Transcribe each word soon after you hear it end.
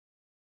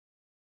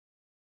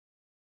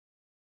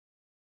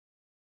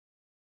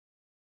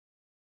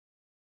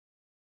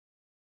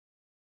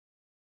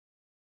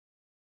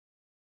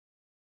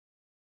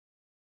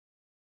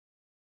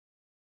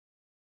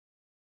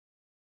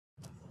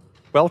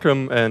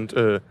welcome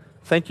and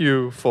thank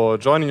you for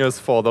joining us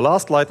for the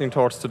last lightning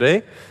talks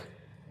today.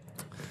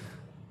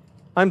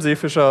 I'm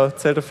sefischer.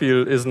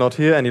 Zeltophil is not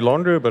here any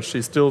longer, but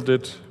she still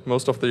did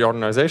most of the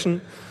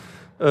organization.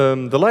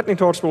 The lightning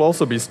talks will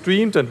also be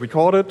streamed and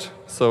recorded,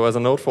 so as a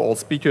note for all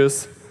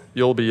speakers,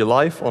 you'll be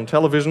live on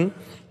television.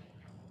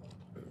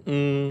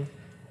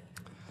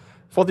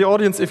 For the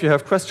audience, if you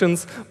have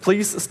questions,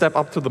 please step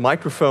up to the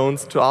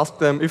microphones to ask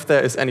them if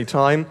there is any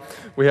time.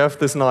 We have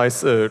this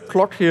nice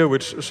clock here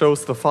which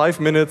shows the 5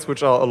 minutes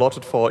which are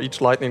allotted for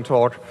each lightning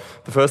talk.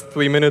 The first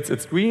 3 minutes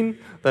it's green,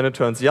 then it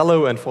turns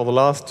yellow, and for the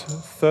last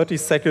 30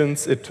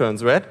 seconds it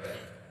turns red.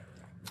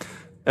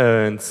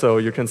 And so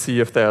you can see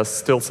if there's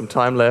still some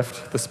time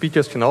left. The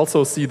speakers can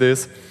also see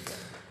this.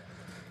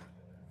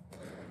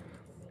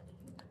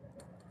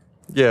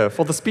 Yeah,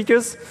 for the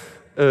speakers,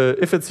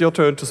 if it's your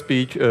turn to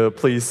speak,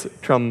 please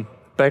come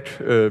back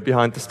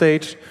behind the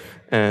stage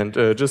and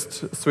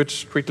just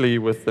switch quickly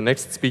with the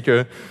next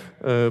speaker.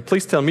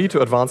 Please tell me to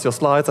advance your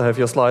slides. I have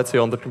your slides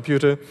here on the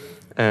computer,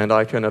 and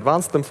I can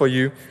advance them for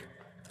you.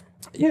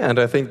 Yeah, and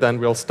I think then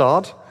we'll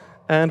start.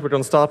 And we're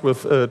going to start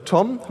with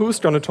Tom, who's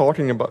going to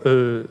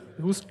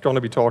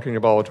be talking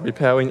about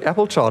repairing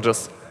Apple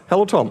chargers.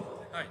 Hello, Tom.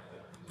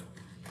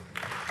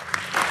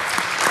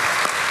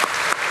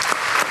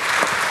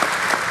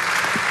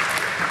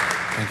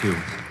 Thank you.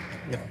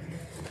 Yeah.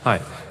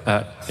 Hi.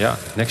 Yeah,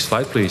 next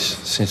slide, please,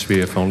 since we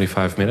have only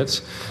 5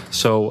 minutes.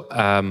 So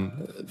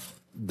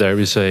there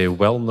is a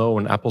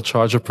well-known Apple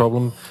charger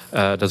problem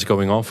that's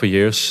going on for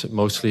years,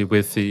 mostly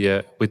with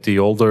the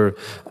older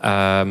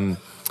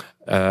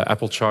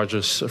Apple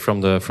chargers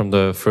from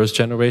the first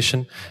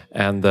generation.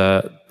 And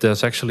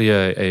there's actually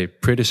a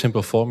pretty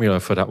simple formula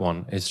for that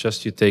one. It's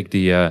just you take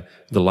the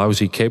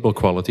lousy cable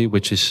quality,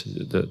 which is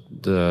the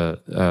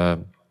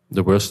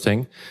worst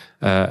thing,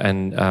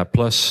 and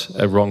plus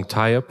a wrong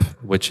tie-up,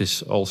 which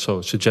is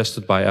also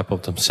suggested by Apple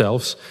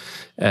themselves.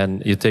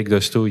 And you take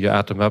those two, you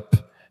add them up,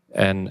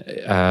 and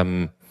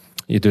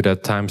you do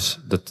that times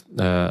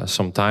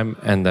some time,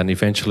 and then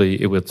eventually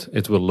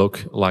it will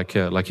look like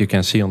you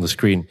can see on the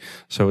screen.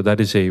 So that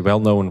is a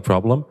well-known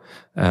problem.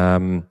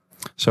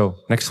 So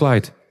next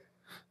slide.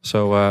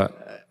 So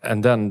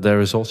and then there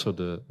is also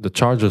the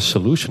charger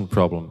solution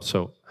problem.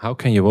 So how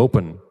can you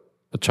open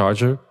a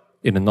charger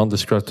in a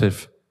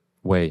non-destructive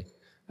way?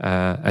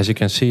 As you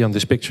can see on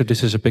this picture,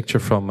 this is a picture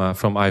from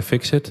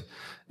iFixit,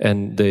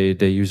 and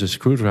they use a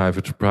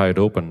screwdriver to pry it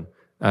open.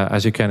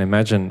 As you can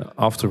imagine,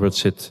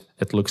 afterwards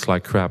it looks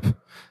like crap.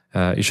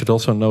 You should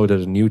also know that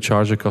a new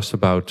charger costs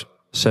about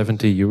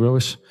 70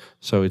 euros,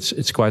 so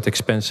it's quite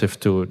expensive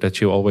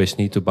that you always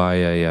need to buy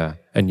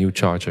a new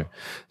charger.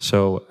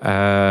 So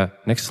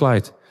next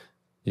slide.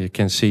 You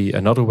can see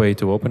another way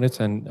to open it,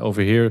 and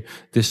over here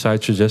this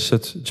side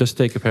suggested just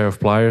take a pair of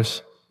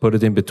pliers, put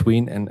it in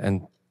between,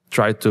 and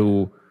try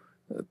to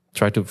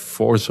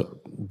force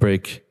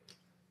break,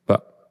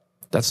 but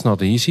that's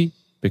not easy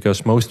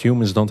because most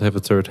humans don't have a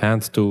third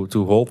hand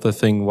to hold the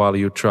thing while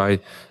you try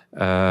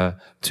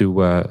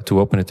to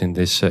open it in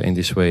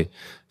this way.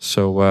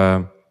 So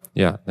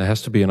yeah, there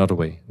has to be another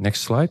way.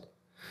 Next slide.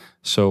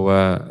 So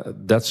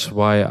that's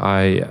why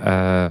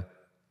I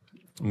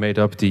made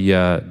up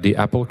the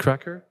Apple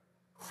cracker,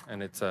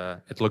 and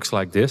it looks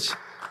like this.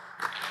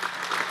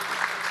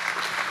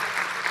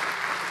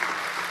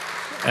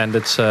 And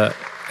it's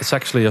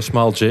actually a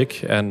small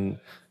jig, and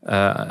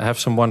I have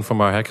someone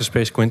from our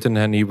hackerspace, Quentin,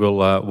 and he will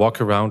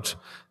walk around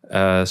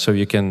so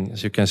you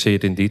can see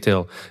it in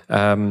detail.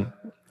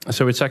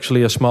 So it's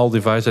actually a small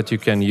device that you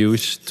can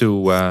use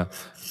to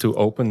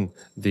open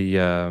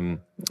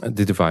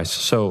the device.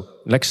 So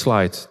next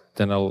slide,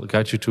 then I'll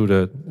guide you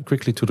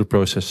quickly to the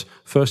process.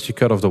 First, you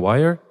cut off the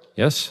wire.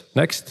 Yes.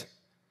 Next,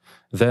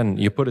 then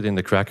you put it in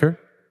the cracker.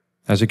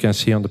 As you can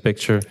see on the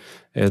picture,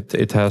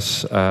 it has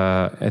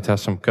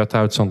some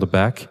cutouts on the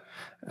back,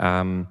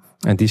 and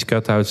these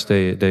cutouts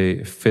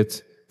they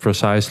fit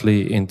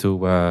precisely into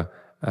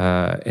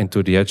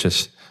the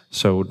edges,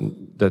 so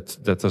that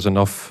there's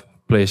enough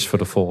place for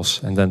the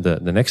falls. And then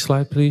the next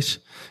slide, please.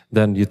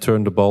 Then you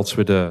turn the bolts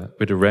with a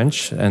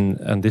wrench,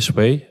 and this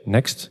way.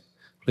 Next,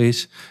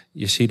 please.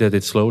 You see that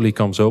it slowly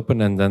comes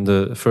open, and then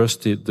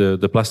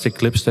the plastic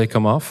clips they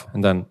come off,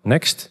 and then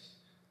next.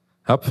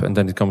 Up, and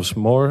then it comes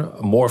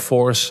more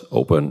force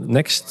open.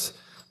 Next.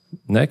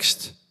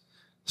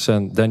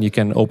 So then you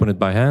can open it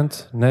by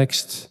hand.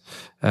 Next,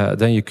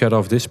 then you cut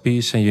off this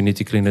piece, and you need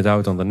to clean it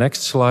out on the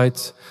next slide.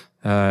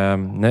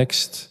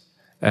 Next,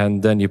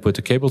 and then you put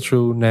the cable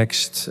through.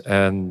 Next,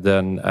 and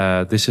then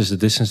this is the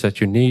distance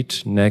that you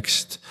need.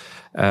 Next,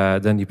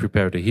 then you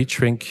prepare the heat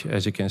shrink,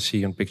 as you can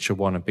see on picture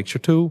 1 and picture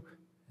 2.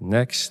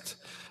 Next.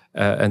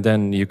 And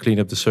then you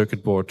clean up the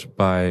circuit board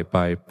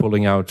by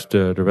pulling out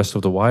the rest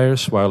of the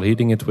wires while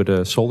heating it with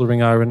a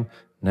soldering iron.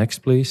 Next,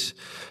 please.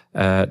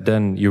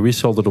 Then you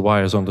resolder the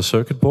wires on the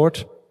circuit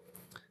board.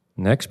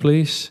 Next,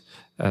 please.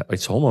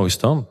 It's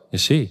almost done, you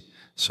see.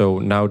 So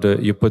now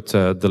you put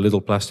the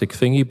little plastic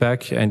thingy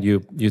back, and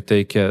you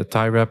take a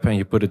tie wrap and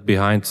you put it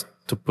behind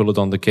to pull it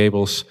on the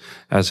cables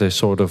as a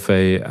sort of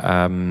a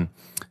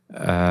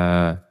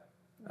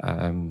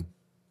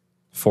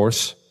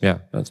force. Yeah,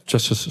 that's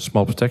just a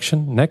small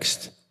protection.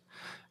 Next,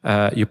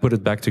 you put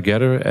it back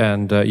together,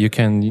 and you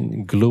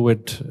can glue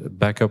it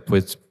back up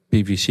with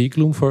PVC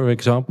glue, for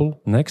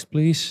example. Next,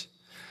 please.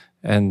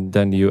 And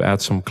then you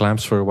add some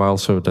clamps for a while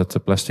so that the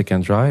plastic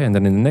can dry. And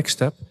then in the next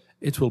step,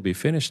 it will be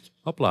finished.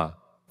 Hopla.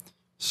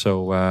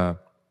 So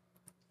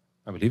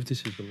I believe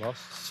this is the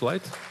last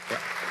slide. Yeah.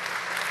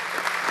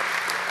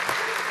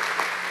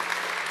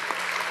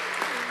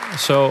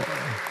 So,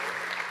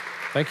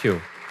 thank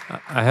you.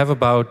 I have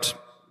about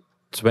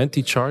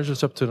 20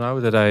 chargers up to now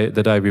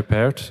that I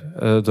repaired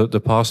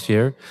the past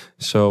year.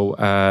 So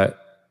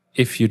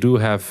if you do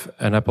have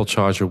an Apple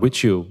charger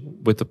with you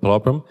with the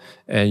problem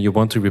and you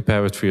want to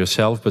repair it for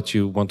yourself, but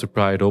you want to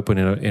pry it open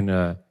in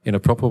a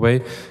proper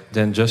way,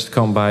 then just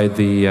come by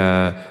the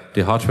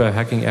hardware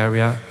hacking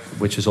area,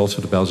 which is also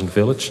the Belgian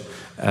Village.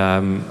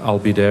 I'll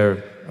be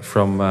there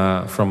from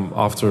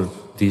after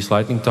these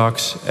lightning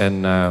talks,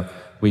 and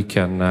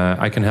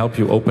I can help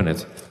you open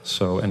it.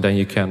 So, and then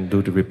you can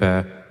do the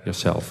repair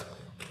yourself.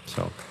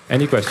 So,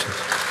 any questions?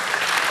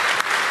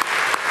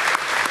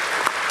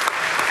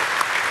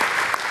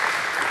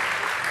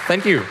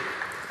 Thank you.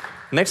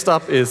 Next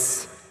up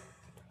is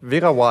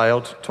Vera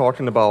Wild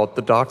talking about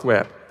the dark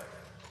web.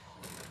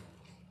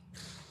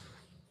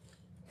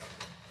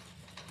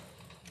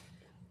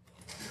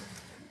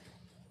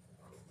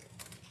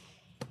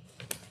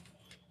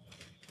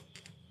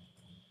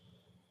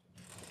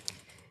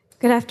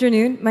 Good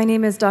afternoon. My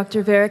name is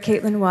Dr. Vera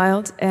Caitlin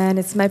Wild, and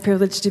it's my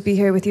privilege to be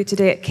here with you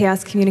today at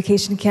Chaos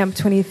Communication Camp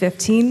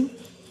 2015.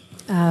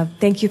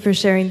 Thank you for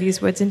sharing these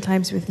woods and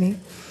times with me.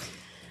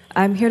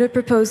 I'm here to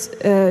propose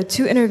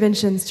 2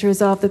 interventions to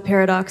resolve the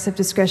paradox of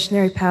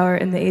discretionary power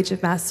in the age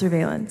of mass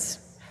surveillance.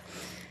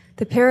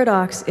 The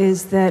paradox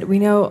is that we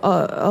know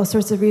all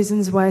sorts of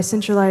reasons why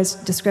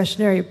centralized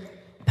discretionary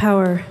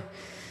power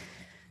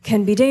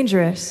can be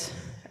dangerous.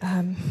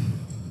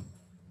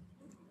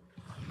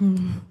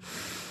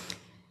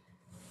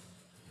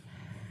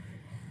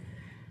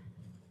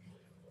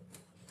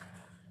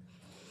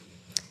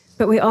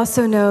 But we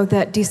also know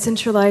that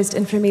decentralized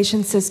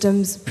information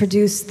systems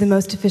produce the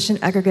most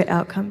efficient aggregate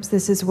outcomes.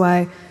 This is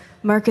why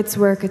markets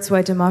work, it's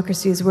why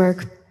democracies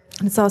work,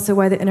 and it's also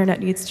why the internet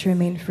needs to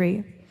remain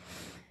free.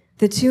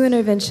 The 2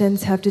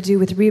 interventions have to do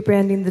with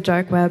rebranding the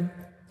dark web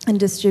and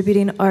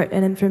distributing art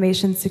and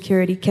information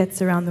security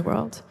kits around the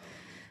world.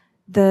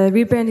 The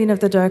rebranding of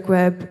the dark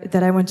web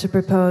that I want to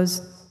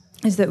propose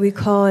is that we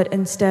call it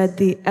instead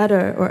the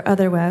EDR, or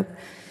other web,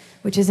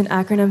 which is an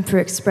acronym for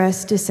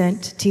express,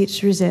 dissent,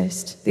 teach,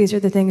 resist. These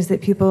are the things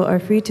that people are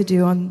free to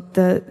do on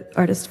the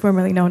artist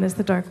formerly known as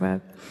the dark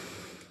web.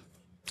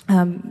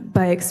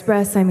 By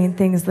express, I mean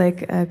things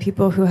like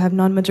people who have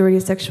non-majority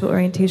sexual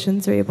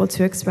orientations are able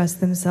to express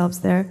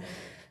themselves there.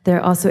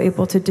 They're also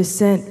able to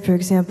dissent, for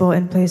example,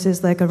 in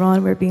places like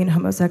Iran, where being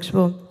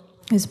homosexual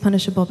is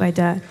punishable by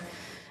death.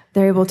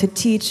 They're able to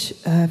teach,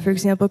 for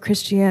example,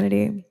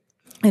 Christianity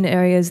in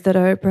areas that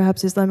are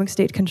perhaps Islamic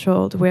State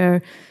controlled,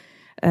 where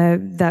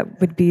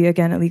that would be,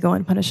 again, illegal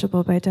and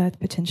punishable by death,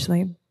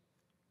 potentially.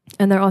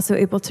 And they're also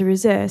able to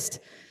resist.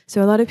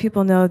 So a lot of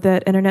people know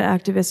that internet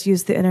activists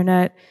use the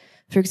internet,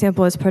 for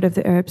example, as part of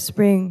the Arab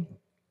Spring,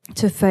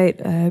 to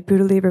fight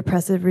brutally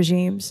repressive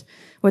regimes.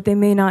 What they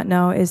may not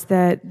know is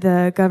that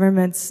the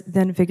governments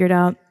then figured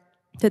out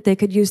that they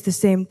could use the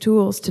same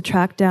tools to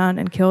track down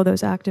and kill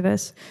those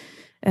activists.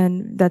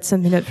 And that's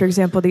something that, for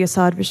example, the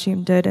Assad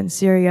regime did in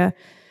Syria.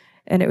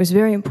 And it was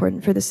very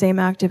important for the same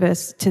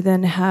activists to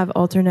then have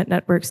alternate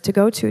networks to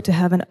go to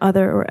have an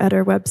other or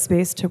EDR web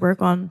space to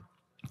work on,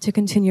 to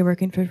continue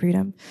working for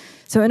freedom.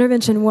 So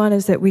intervention 1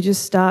 is that we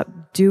just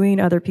stop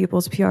doing other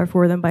people's PR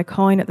for them by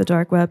calling it the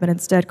dark web and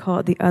instead call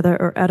it the other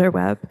or EDR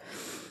web.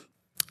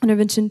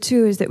 Intervention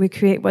 2 is that we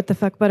create what the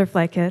fuck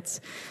butterfly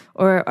kits,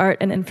 or art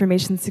and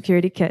information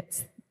security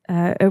kits.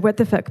 A what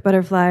the fuck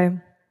butterfly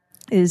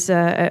is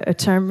a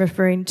term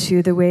referring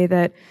to the way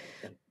that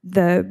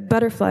the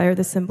butterfly, or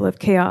the symbol of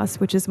chaos,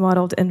 which is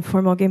modeled in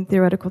formal game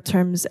theoretical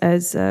terms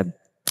as a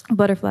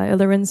butterfly, a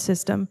Lorentz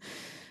system,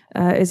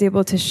 is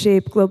able to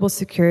shape global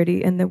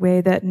security in the way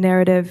that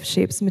narrative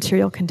shapes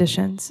material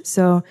conditions.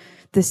 So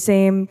the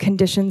same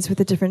conditions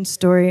with a different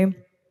story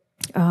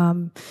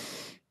can,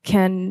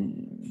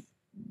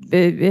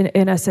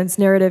 in essence,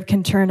 narrative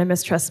can turn a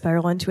mistrust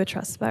spiral into a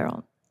trust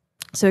spiral.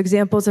 So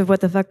examples of what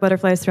the fuck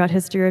butterflies throughout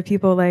history are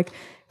people like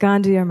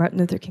Gandhi or Martin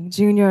Luther King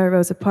Jr. or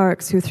Rosa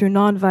Parks, who through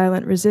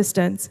nonviolent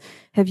resistance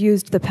have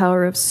used the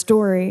power of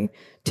story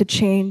to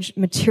change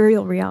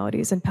material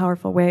realities in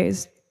powerful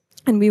ways.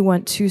 And we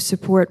want to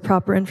support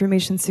proper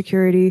information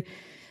security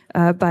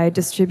by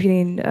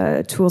distributing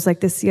tools like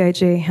the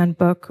CIJ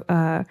Handbook,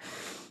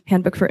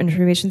 Handbook for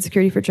Information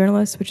Security for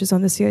Journalists, which is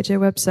on the CIJ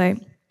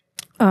website.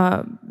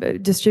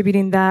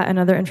 Distributing that and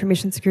other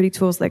information security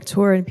tools like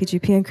Tor and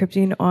PGP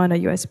encrypting on a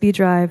USB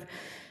drive,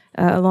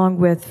 along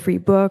with free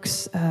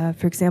books,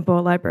 for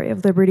example, Library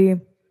of Liberty,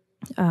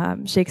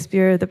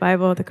 Shakespeare, the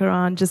Bible, the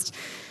Quran, just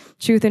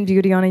truth and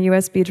beauty on a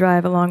USB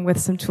drive, along with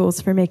some tools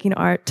for making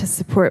art to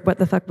support What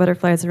the Fuck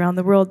Butterflies around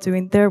the world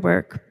doing their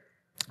work,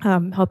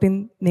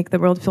 helping make the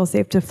world feel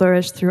safe to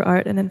flourish through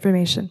art and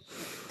information.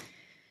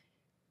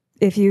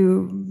 If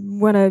you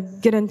want to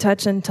get in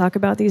touch and talk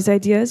about these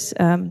ideas,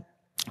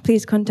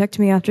 please contact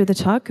me after the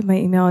talk. My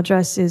email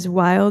address is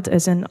wild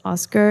as in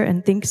Oscar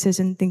and thinks as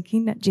in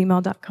thinking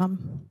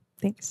 @gmail.com.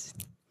 Thanks.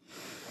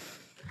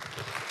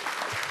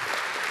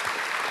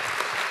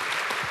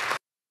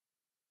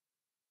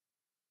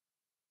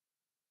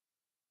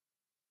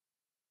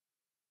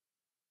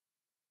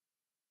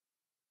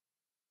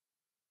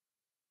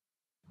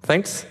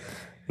 Thanks.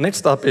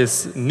 Next up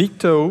is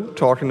Nikto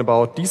talking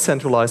about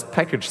decentralized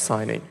package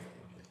signing.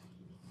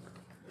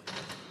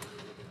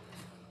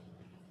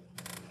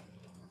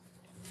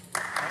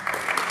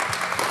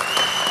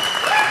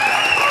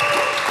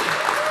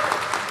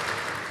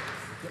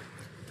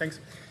 Thanks.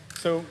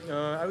 So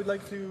I would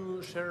like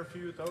to share a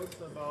few thoughts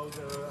about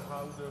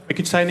how the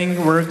package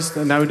signing works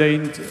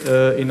nowadays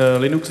in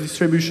Linux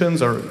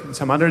distributions or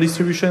some other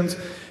distributions,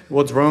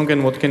 what's wrong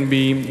and what can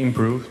be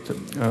improved.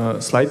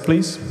 Slide,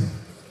 please.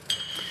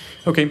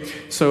 Okay,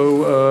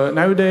 so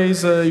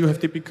nowadays you have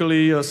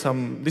typically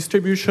some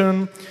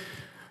distribution,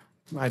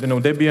 I don't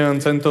know, Debian,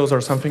 CentOS,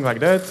 or something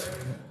like that,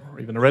 or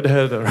even Red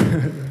Hat, or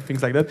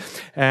things like that.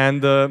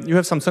 And you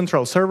have some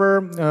central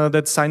server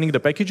that's signing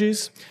the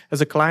packages. As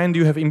a client,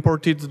 you have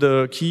imported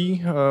the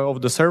key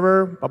of the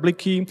server, public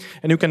key,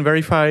 and you can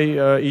verify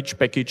each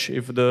package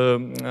if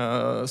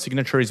the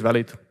signature is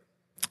valid.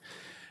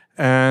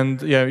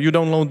 And yeah, you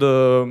download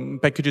the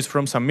packages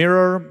from some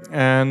mirror,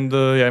 and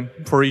yeah,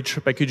 for each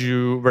package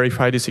you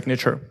verify the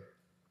signature.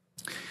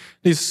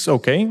 This is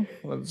okay.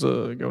 Let's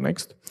go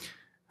next.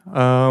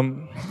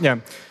 Yeah,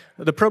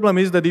 the problem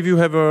is that if you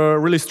have a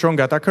really strong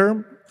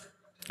attacker,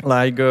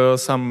 like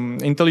some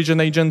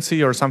intelligence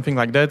agency or something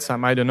like that,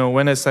 some, I don't know,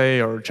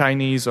 NSA or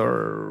Chinese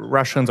or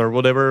Russians or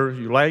whatever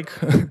you like,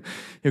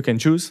 you can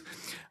choose,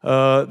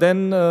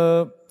 then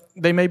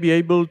they may be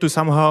able to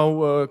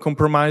somehow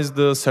compromise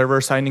the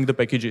server signing the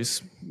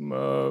packages.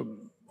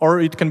 Or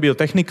it can be a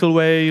technical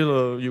way,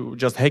 you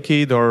just hack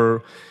it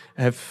or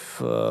have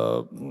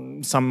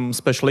some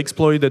special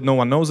exploit that no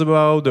one knows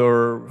about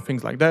or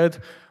things like that.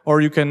 Or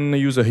you can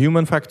use a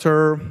human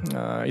factor.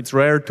 It's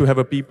rare to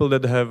have people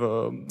that have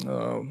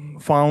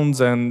funds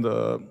and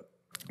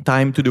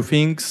time to do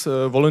things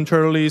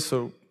voluntarily,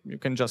 so you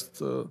can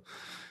just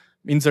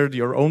insert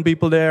your own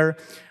people there.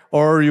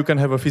 Or you can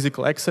have a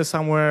physical access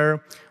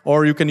somewhere,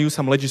 or you can use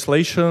some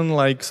legislation,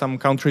 like some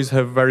countries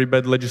have very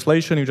bad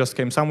legislation. You just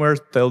came somewhere,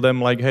 tell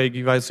them like, hey,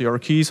 give us your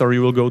keys or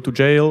you will go to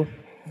jail,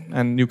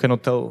 and you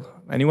cannot tell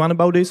anyone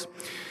about this.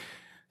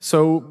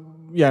 So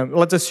yeah,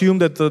 let's assume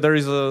that there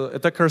is an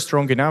attacker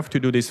strong enough to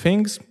do these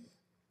things.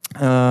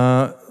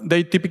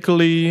 They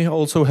typically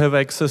also have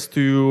access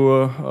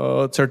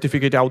to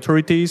certificate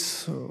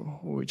authorities,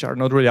 which are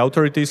not really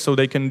authorities, so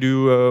they can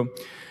do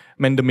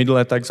man-the-middle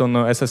attacks on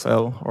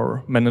SSL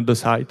or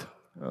man-the-site.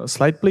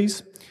 Slide,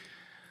 please.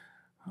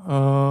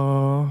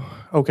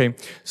 Okay,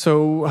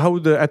 so how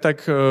the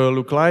attack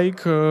look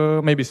like?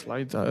 Maybe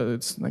slide,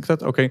 it's like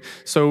that. Okay,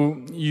 so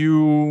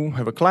you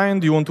have a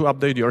client, you want to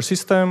update your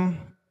system.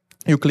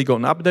 You click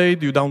on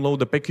update, you download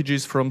the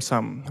packages from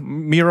some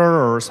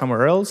mirror or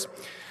somewhere else.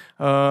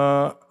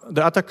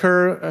 The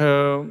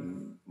attacker,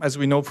 as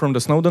we know from the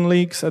Snowden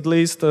leaks at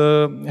least,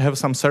 have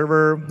some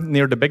server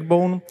near the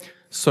backbone.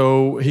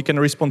 So he can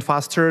respond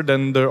faster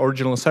than the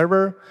original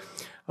server.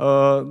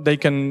 They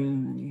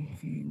can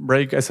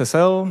break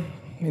SSL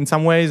in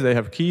some ways, they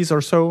have keys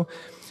or so,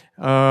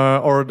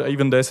 or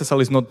even the SSL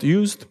is not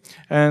used.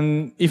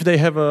 And if they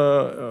have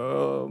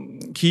a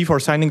key for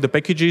signing the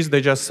packages,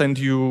 they just send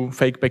you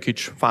fake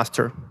package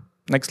faster.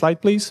 Next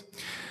slide, please.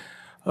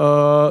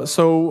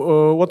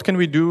 So what can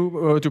we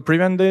do to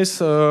prevent this?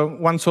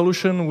 One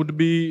solution would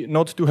be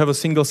not to have a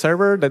single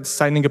server that's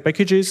signing the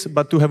packages,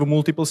 but to have a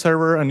multiple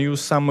server and use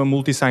some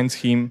multi-sign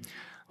scheme,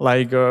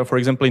 like, for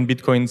example, in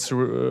Bitcoin, it's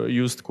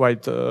used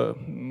quite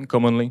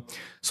commonly.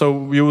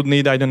 So you would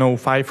need, I don't know,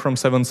 5 from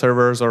 7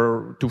 servers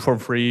or 2 for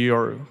 3,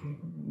 or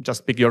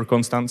just pick your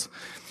constants.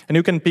 And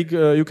you can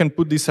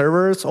put these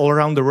servers all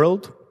around the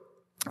world.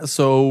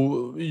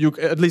 So you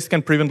at least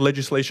can prevent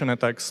legislation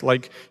attacks.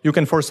 Like you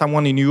can force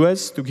someone in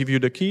US to give you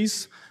the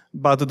keys,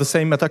 but the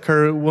same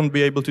attacker won't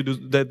be able to do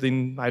that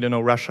in, I don't know,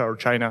 Russia or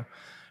China.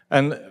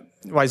 And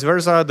vice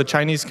versa, the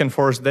Chinese can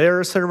force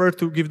their server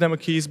to give them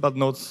keys, but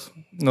not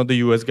the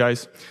US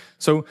guys.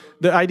 So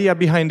the idea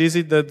behind this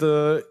is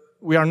that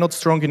we are not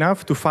strong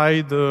enough to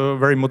fight a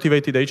very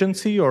motivated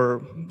agency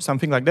or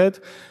something like that,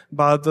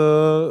 but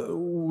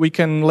we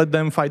can let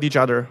them fight each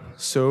other.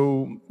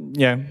 So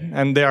yeah,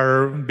 and they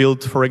are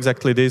built for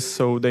exactly this,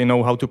 so they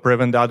know how to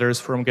prevent others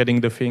from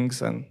getting the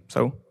things. And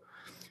so,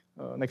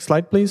 next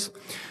slide, please.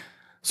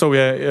 So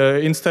yeah,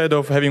 instead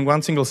of having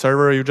one single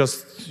server, you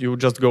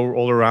just go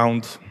all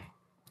around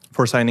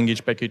for signing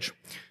each package.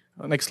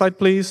 Next slide,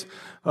 please.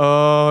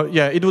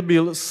 Yeah, it would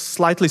be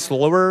slightly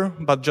slower,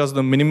 but just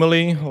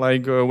minimally.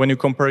 Like when you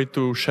compare it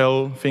to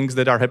shell things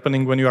that are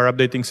happening when you are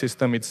updating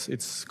system,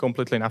 it's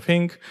completely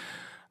nothing.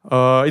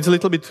 It's a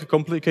little bit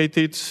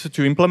complicated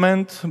to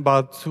implement,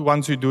 but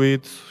once you do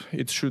it,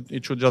 it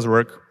should just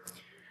work.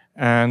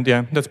 And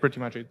yeah, that's pretty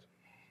much it.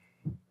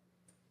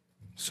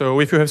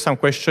 So if you have some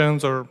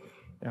questions or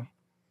yeah,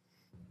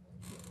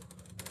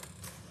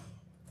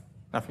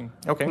 nothing.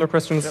 Okay. No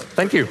questions. Yeah.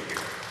 Thank you.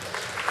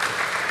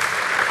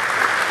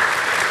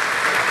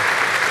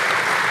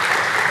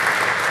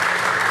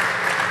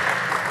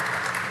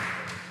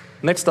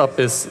 Next up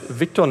is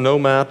Victor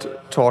Nomad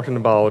talking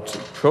about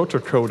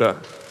protocoder.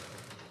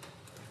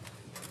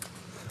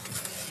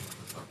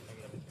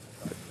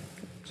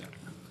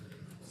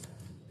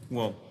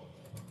 Whoa.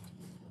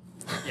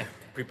 Yeah,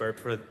 prepared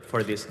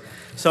for this.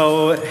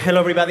 So, hello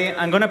everybody.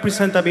 I'm going to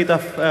present a bit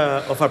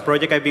of a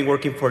project I've been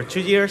working for 2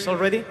 years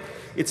already.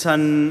 It's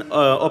an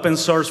open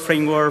source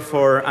framework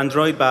for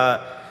Android,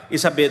 but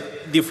it's a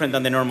bit different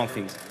than the normal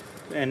things.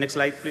 Next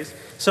slide, please.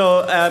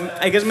 So,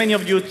 I guess many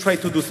of you try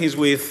to do things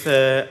with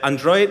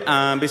Android.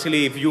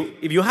 Basically, if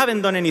you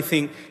haven't done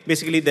anything,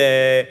 basically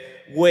the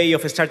way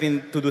of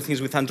starting to do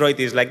things with Android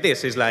is like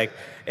this. It's like,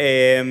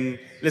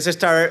 let's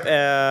start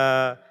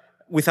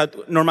with a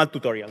normal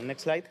tutorial.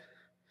 Next slide.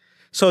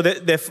 So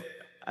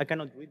I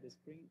cannot read the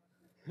screen.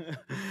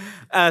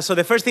 So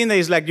the first thing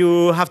is like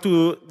you have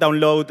to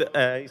download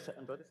is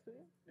Android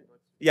Studio?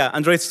 Yeah,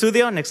 Android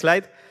Studio. Next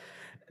slide.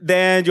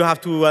 Then you have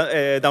to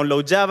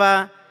download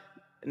Java.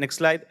 Next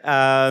slide.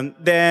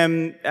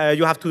 Then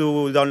you have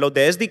to download the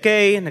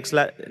SDK. Next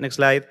slide. Next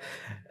slide.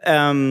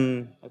 I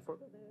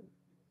forgot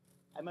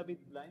that. I'm a bit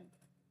blind.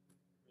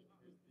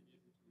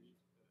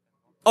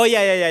 Oh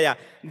yeah.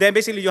 Then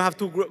basically you have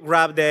to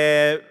grab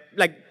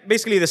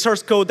basically the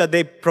source code that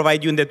they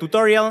provide you in the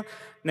tutorial.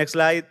 Next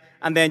slide.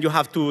 And then you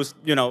have to,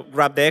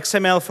 grab the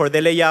XML for the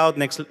layout.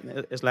 Next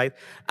slide.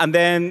 And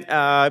then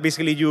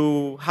basically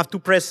you have to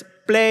press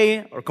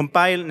play or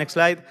compile. Next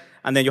slide.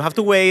 And then you have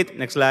to wait.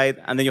 Next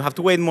slide. And then you have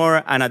to wait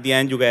more. And at the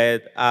end you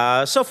get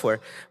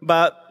software.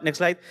 But next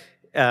slide.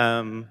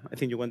 I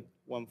think you went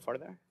one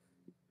further.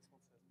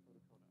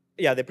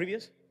 Yeah, the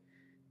previous.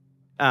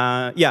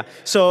 Yeah,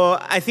 so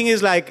I think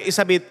it's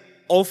a bit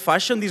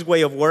old-fashioned, this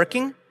way of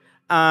working,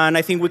 and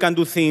I think we can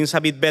do things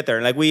a bit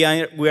better. Like we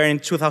are in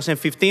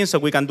 2015, so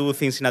we can do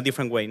things in a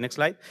different way. Next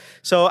slide.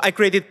 So I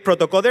created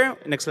Protocoder,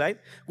 next slide,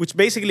 which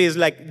basically is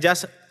like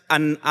just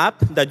an app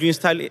that you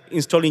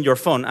install in your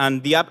phone,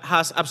 and the app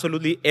has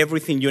absolutely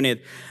everything you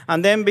need.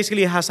 And then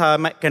basically it has a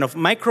kind of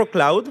micro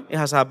cloud. It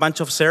has a bunch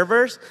of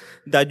servers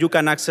that you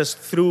can access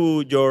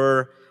through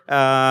your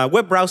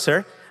web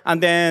browser. And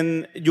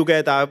then you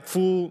get a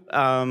full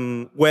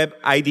web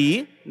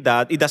IDE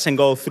that it doesn't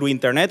go through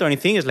internet or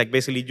anything. It's like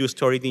basically you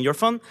store it in your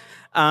phone.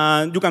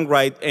 And you can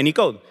write any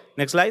code.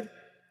 Next slide.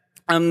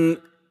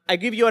 I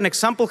give you an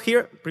example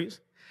here, please.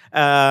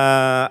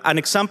 An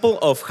example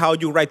of how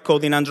you write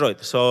code in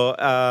Android. So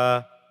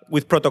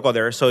with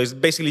Protocoder. So it's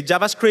basically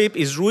JavaScript.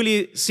 It's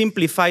really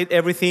simplified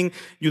everything.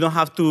 You don't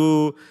have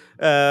to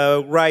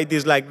write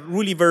this like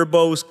really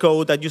verbose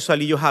code that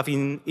usually you have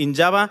in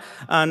Java.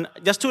 And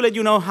just to let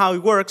you know how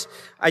it works,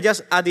 I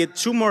just added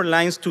 2 more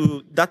lines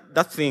to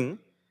that thing.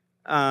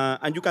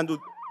 And you can do.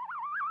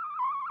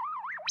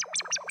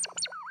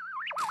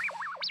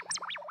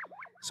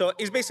 So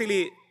it's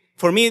basically,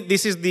 for me,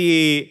 this is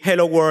the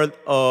hello world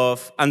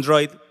of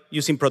Android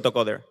using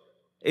Protocoder.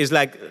 It's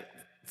like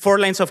 4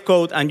 lines of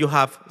code and you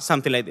have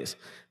something like this.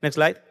 Next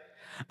slide.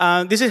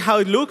 This is how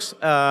it looks,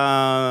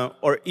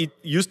 or it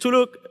used to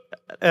look.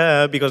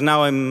 Because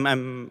now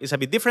it's a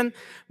bit different,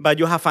 but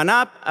you have an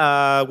app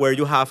where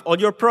you have all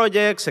your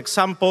projects,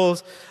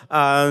 examples,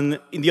 and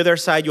in the other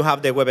side you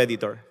have the web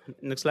editor.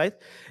 Next slide.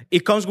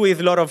 It comes with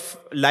a lot of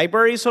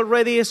libraries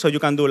already, so you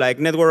can do like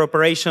network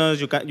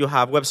operations, you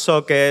have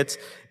WebSockets,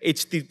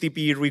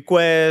 HTTP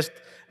request,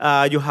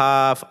 you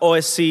have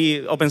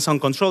OSC, Open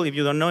Sound Control, if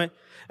you don't know it.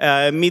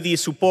 MIDI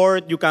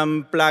support, you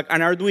can plug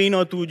an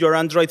Arduino to your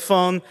Android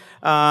phone,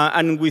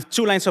 and with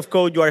 2 lines of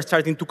code, you are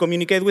starting to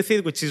communicate with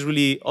it, which is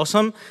really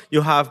awesome.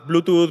 You have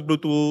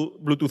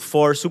Bluetooth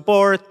 4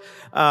 support.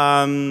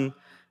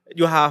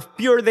 You have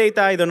Pure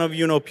Data. I don't know if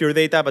you know Pure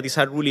Data, but it's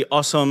a really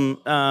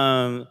awesome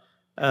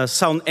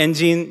sound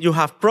engine. You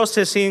have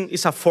processing.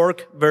 It's a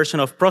fork version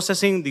of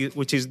processing,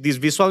 which is this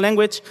visual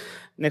language.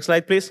 Next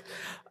slide, please.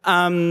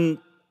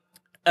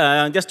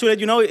 Just to let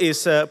you know,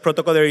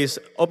 Protocoder is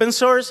open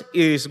source.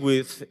 It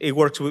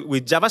works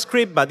with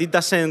JavaScript, but it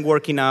doesn't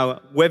work in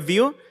a web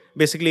view.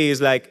 Basically,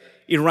 it's like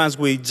it runs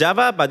with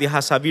Java, but it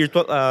has a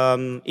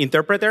virtual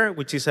interpreter,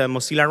 which is a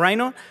Mozilla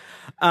Rhino.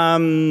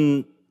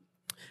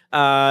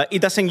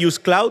 It doesn't use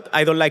cloud.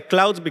 I don't like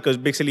clouds because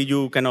basically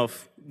you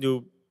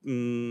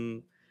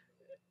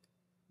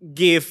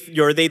give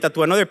your data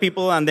to another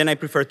people, and then I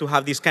prefer to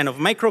have this kind of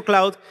micro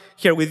cloud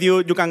here with you.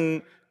 You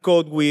can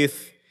code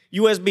with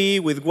USB,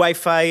 with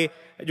Wi-Fi.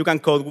 You can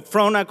code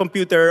from a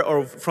computer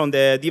or from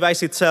the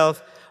device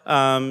itself.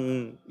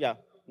 Yeah,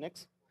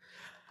 next.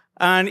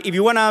 And if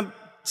you want to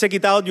check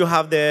it out. You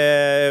have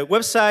the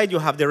website, you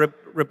have the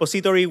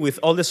repository with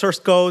all the source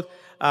code.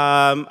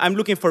 I'm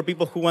looking for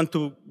people who want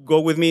to go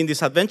with me in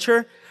this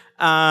adventure.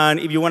 And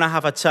if you want to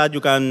have a chat,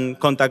 you can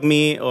contact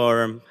me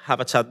or have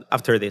a chat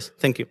after this.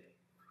 Thank you.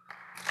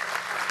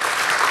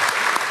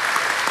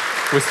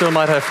 We still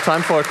might have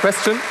time for a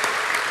question,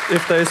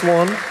 if there is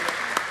one.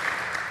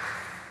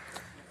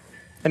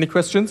 Any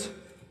questions?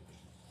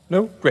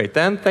 No? Great,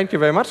 then thank you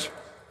very much.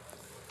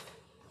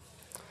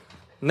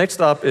 Next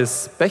up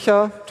is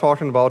Becher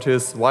talking about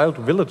his wild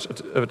village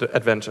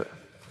adventure.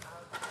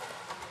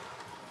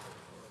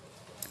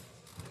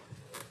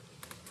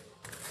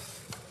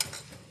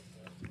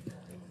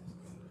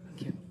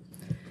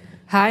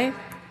 Hi,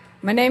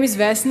 my name is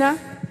Vesna.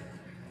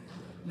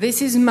 This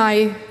is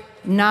my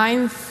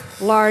 9th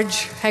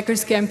large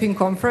hackers camping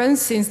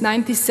conference since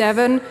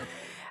 '97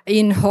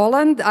 in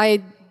Holland.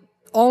 I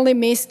only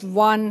missed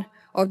one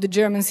of the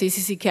German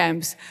CCC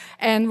camps.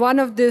 And one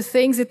of the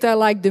things that I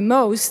like the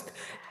most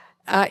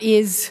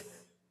is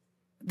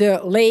the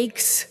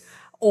lakes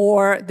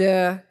or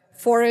the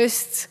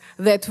forests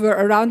that were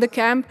around the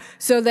camp.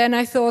 So then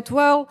I thought,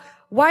 well,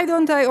 why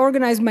don't I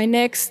organize my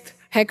next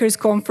hackers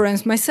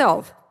conference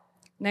myself?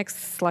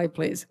 Next slide,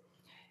 please.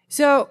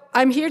 So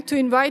I'm here to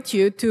invite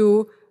you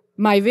to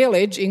my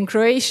village in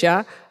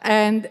Croatia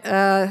and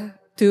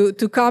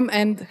to come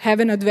and have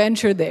an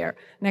adventure there.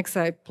 Next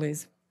slide,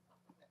 please.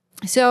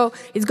 So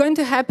it's going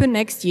to happen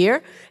next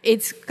year.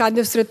 It's kind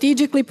of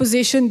strategically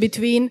positioned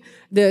between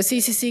the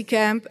CCC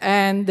camp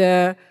and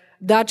the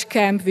Dutch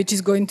camp, which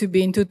is going to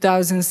be in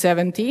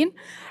 2017.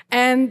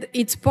 And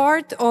it's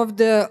part of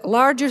the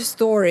larger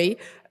story.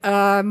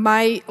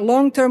 My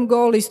long-term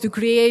goal is to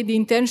create the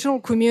intentional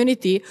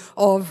community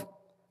of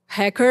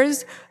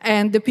hackers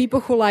and the people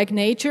who like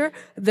nature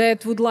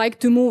that would like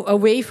to move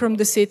away from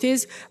the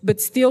cities, but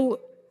still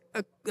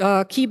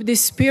keep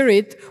this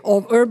spirit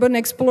of urban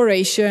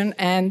exploration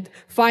and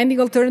finding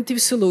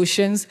alternative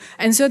solutions.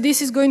 And so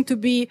this is going to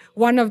be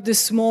one of the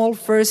small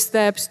first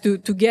steps to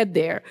get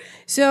there.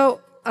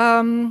 So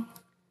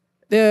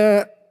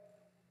the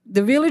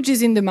village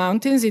is in the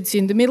mountains, it's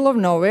in the middle of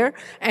nowhere,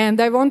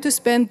 and I want to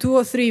spend 2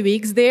 or 3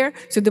 weeks there,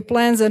 so the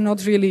plans are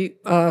not really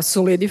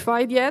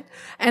solidified yet.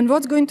 And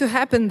what's going to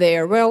happen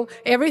there? Well,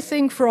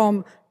 everything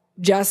from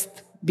just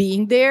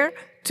being there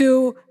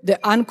to the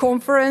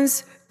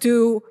unconference,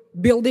 to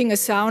building a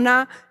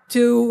sauna,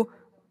 to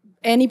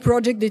any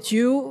project that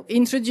you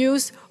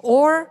introduce,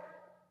 or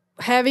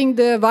having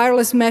the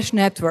wireless mesh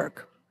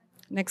network.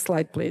 Next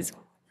slide, please.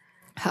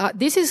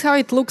 This is how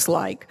it looks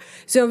like.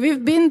 So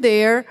we've been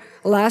there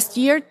last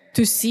year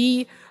to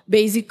see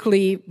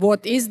basically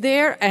what is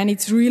there, and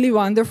it's really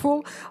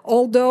wonderful,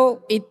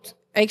 although it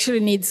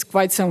actually needs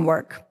quite some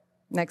work.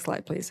 Next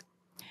slide, please.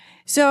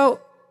 So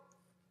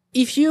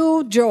if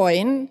you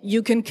join,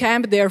 you can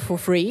camp there for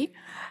free.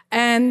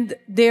 And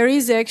there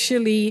is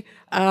actually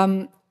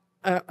an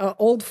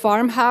old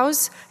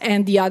farmhouse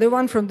and the other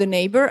one from the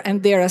neighbor,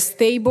 and there are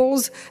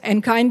stables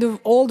and kind of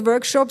old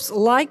workshops,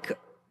 like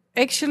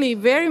actually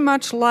very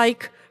much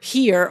like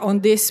here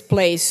on this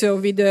place. So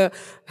with a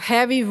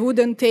heavy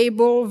wooden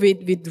table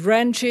with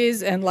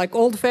wrenches and like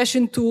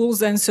old-fashioned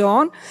tools and so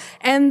on.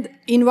 And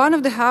in one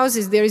of the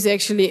houses, there is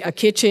actually a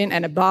kitchen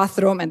and a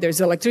bathroom, and there's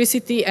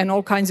electricity and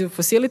all kinds of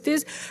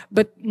facilities,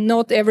 but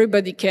not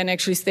everybody can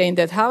actually stay in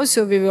that house,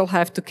 so we will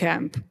have to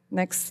camp.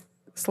 Next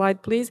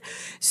slide, please.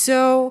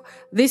 So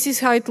this is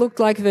how it looked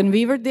like when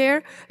we were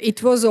there.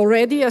 It was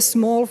already a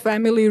small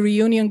family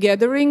reunion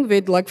gathering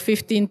with like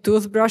 15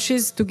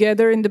 toothbrushes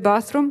together in the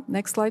bathroom.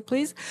 Next slide,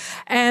 please.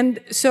 And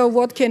so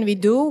what can we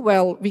do?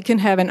 Well, we can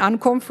have an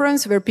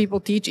unconference where people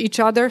teach each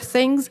other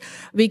things.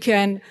 We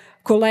can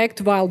collect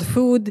wild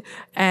food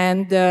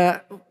and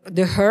the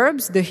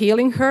herbs, the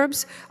healing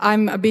herbs.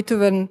 I'm a bit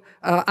of an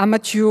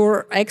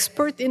amateur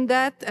expert in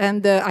that,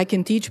 and I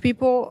can teach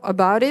people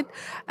about it.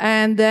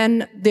 And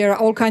then there are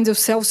all kinds of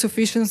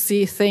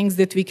self-sufficiency things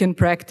that we can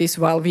practice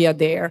while we are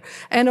there.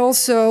 And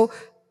also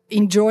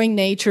enjoying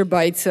nature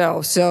by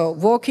itself. So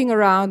walking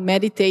around,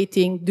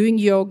 meditating, doing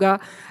yoga,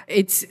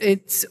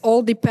 it's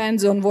all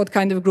depends on what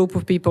kind of group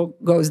of people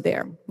goes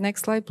there.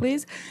 Next slide,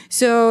 please.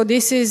 So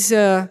this is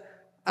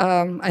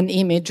an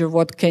image of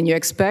what can you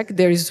expect.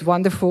 There is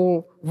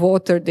wonderful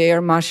water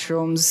there,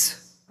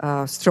 mushrooms,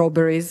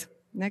 strawberries.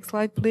 Next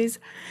slide, please.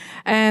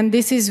 And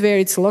this is where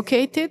it's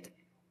located.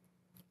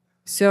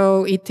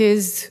 So it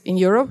is in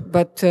Europe,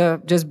 but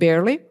just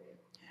barely.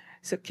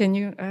 So can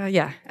you,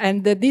 yeah.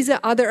 And these are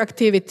other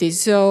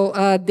activities. So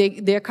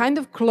they're kind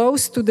of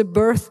close to the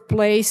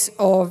birthplace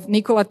of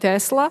Nikola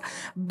Tesla,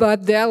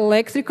 but the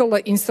electrical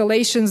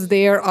installations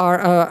there are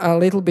a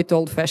little bit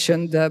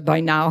old-fashioned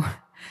by now.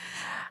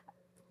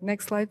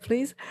 Next slide,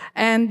 please.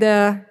 And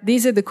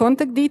these are the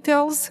contact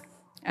details.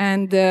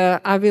 And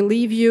I will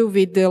leave you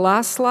with the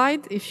last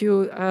slide, if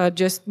you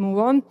just move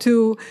on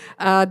to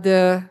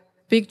the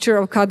picture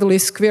of cuddly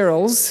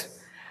squirrels,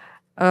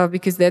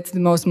 because that's the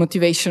most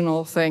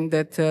motivational thing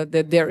that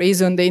there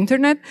is on the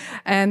internet.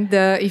 And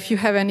if you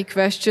have any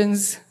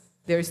questions,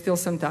 there is still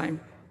some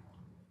time.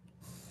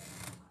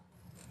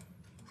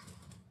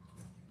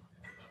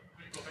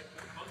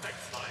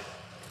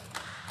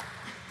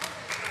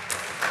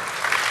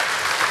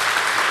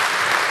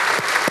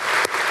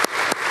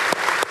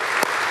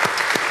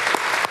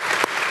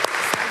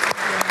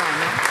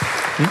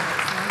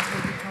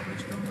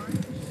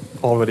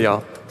 already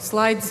out.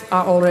 Slides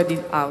are already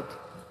out.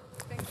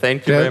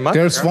 Thank you very much.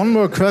 There's one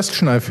more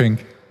question, I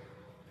think.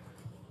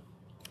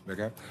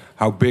 Okay.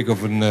 How big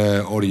of an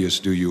audience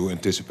do you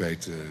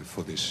anticipate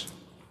for this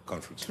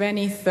conference?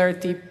 20,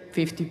 30,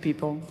 50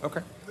 people.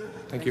 Okay,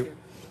 thank you.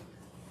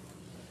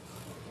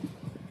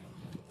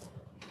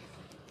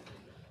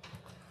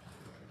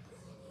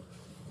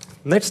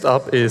 Next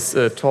up is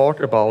a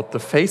talk about the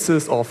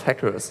faces of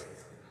hackers.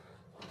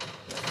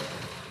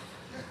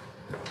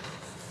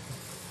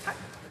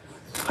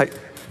 Hi.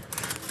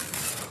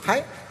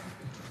 Hi.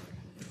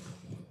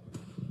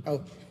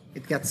 Oh,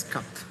 it gets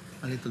cut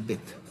a little bit.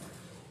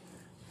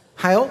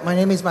 Hi all, my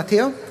name is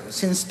Matteo.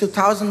 Since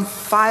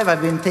 2005,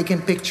 I've been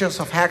taking pictures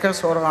of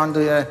hackers all around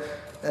the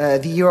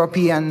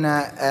European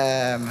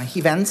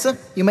events.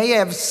 You may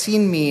have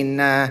seen me in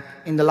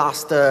the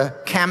last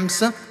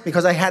camps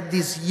because I had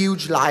this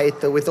huge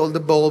light with all the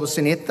bulbs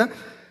in it.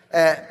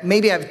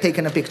 Maybe I've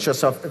taken a picture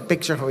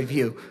of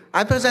you.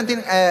 I'm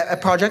presenting a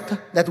project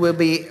that will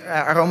be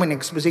a Roman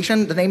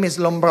exposition. The name is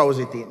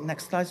Lombrosity.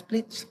 Next slide,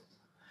 please.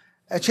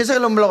 Cesare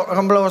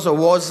Lombroso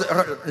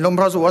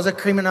was a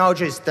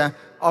criminologist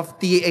of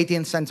the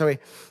 18th century.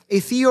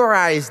 He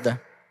theorized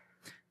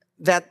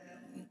that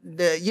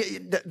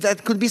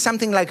that could be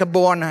something like a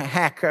born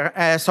hacker,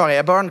 a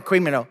born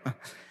criminal.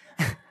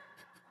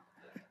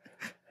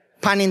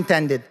 Pun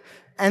intended.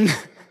 And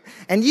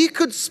you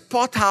could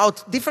spot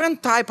out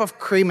different type of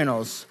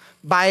criminals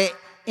by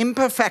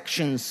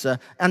imperfections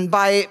and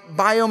by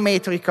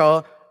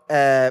biometrical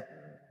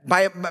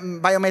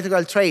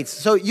traits.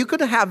 So you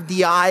could have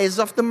the eyes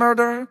of the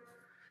murderer,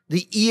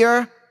 the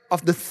ear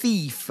of the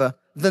thief,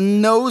 the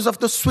nose of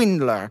the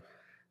swindler.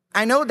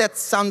 I know that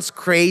sounds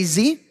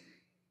crazy.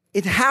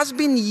 It has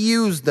been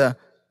used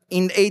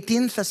in the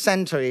 18th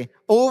century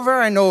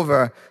over and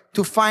over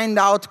to find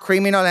out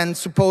criminal and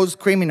supposed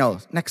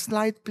criminals. Next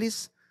slide,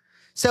 please.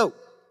 So,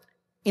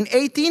 in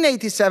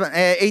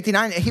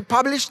 1889, he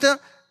published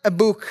a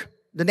book.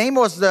 The name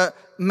was The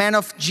Man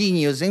of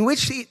Genius, in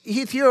which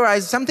he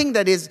theorized something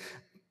that is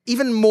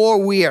even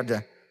more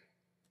weird.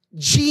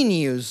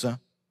 Genius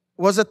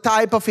was a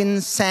type of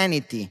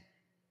insanity,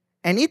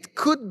 and it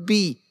could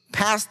be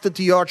passed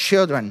to your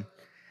children.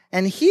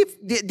 And he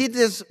did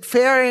this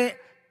very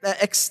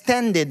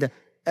extended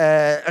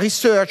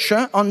research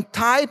on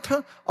type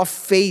of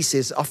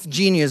faces of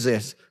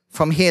geniuses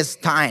from his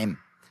time.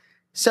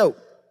 So,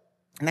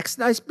 next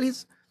slide,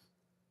 please.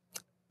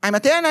 I'm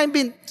Matteo, and I've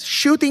been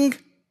shooting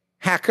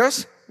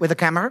hackers with a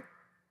camera,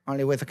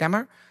 only with a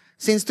camera,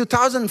 since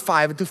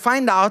 2005 to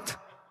find out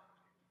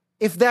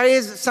if there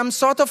is some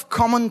sort of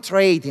common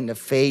trait in the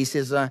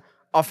faces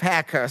of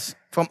hackers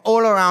from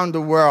all around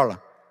the world.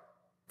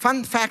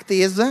 Fun fact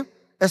is,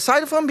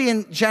 aside from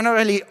being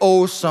generally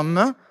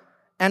awesome,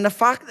 and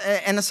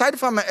aside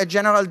from a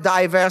general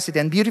diversity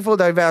and beautiful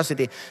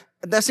diversity,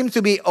 there seems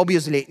to be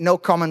obviously no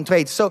common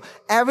trait. So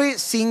every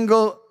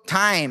single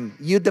time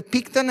you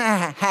depict a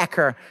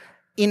hacker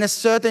in a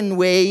certain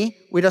way,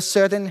 with a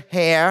certain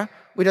hair,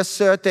 with a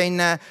certain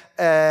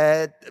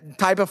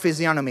type of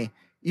physiognomy,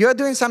 you're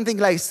doing something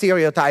like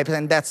stereotypes,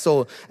 and that's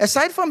all.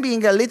 Aside from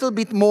being a little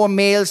bit more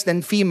males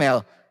than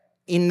female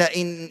in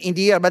the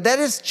year, but that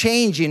is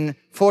changing,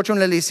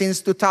 fortunately,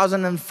 since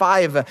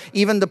 2005.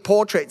 Even the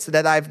portraits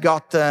that I've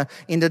got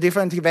in the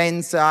different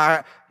events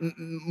are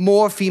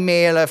more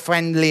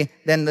female-friendly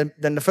than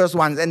the first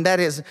ones, and that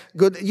is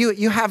good.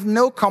 You have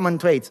no common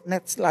traits.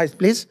 Next slide,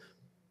 please.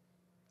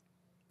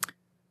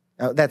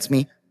 Oh, that's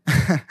me.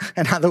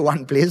 Another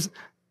one, please.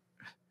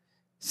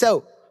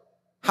 So,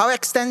 how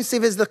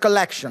extensive is the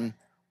collection?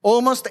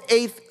 Almost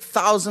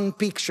 8,000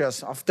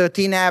 pictures of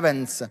 13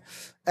 events,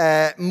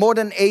 more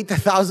than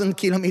 8,000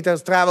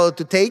 kilometers traveled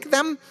to take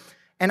them.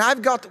 And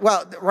I've got,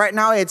 well, right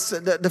now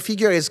the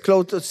figure is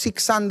close to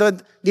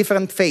 600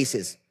 different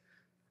faces.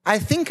 I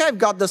think I've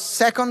got the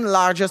second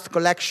largest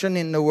collection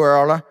in the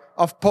world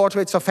of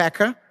portraits of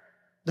hacker.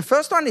 The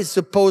first one is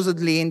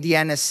supposedly in the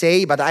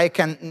NSA, but I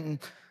can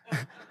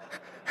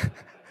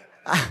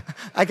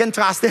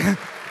trust it.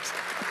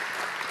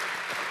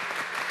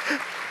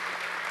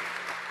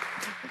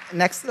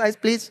 Next slide,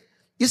 please.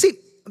 You see,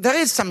 there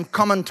is some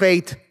common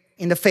trait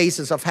in the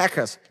faces of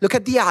hackers. Look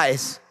at the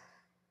eyes.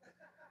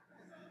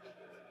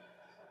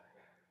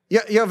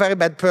 You're very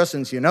bad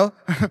persons, you know.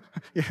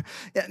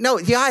 No,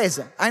 the eyes.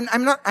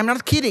 I'm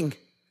not kidding.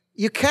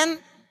 You can,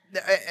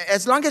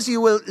 as long as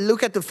you will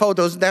look at the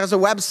photos. There's a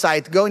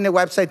website. Go in the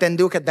website and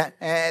look at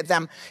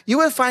them. You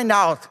will find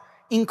out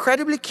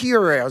incredibly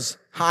curious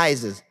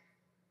eyes.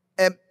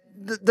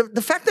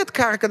 The fact that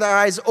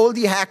characterize all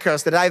the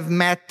hackers that I've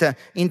met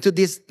into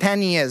these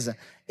 10 years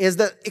is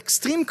the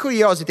extreme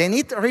curiosity, and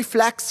it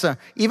reflects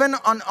even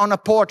on a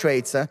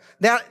portraits.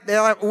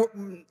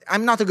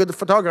 I'm not a good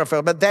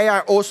photographer, but they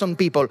are awesome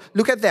people.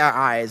 Look at their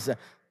eyes.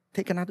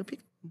 Take another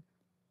picture.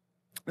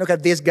 Look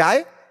at this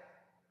guy.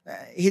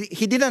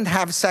 He didn't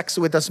have sex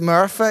with a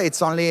Smurf.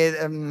 It's only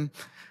a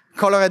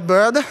colored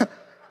bird.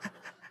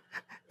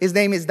 His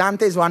name is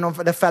Dante. He's one of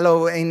the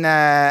fellow in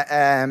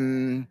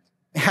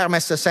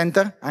Hermes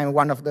Center. I'm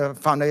one of the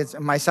founders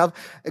myself.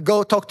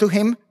 Go talk to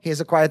him.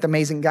 He's a quite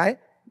amazing guy.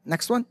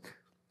 Next one.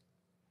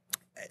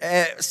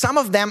 Some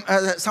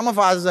of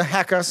us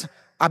hackers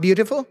are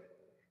beautiful.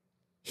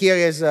 Here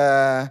is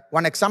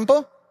one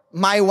example.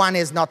 My one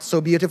is not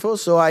so beautiful,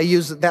 so I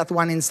use that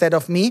one instead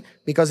of me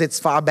because it's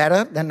far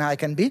better than I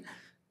can be.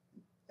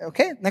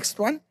 Okay, next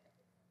one.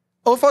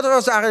 All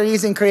photos are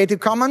released in Creative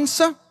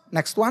Commons.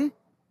 Next one.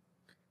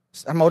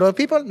 Some other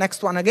people.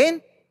 Next one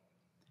again.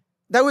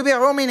 There will be a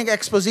roaming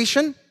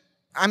exposition.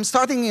 I'm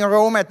starting in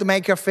Rome at the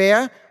Maker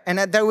Faire, and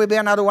there will be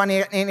another one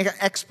in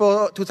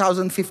Expo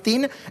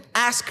 2015.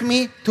 Ask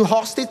me to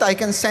host it. I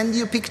can send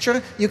you a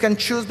picture. You can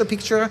choose the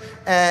picture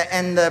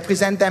and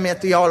present them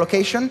at your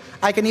location.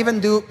 I can even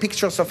do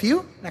pictures of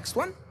you. Next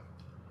one.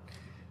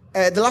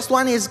 The last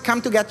one is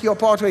come to get your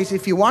portraits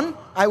if you want.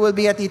 I will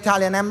be at the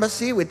Italian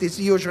embassy with this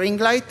huge ring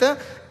light.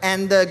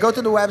 And go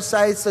to the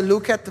websites,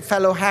 look at the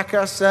fellow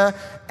hackers,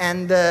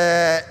 and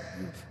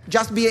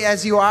just be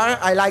as you are.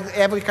 I like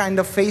every kind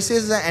of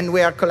faces, and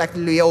we are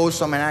collectively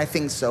awesome, and I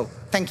think so.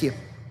 Thank you.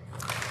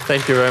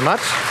 Thank you very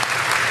much.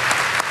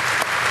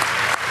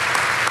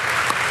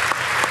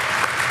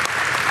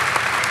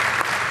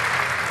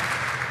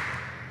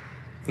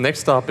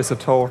 Next up is a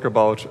talk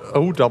about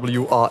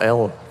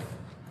OWRL.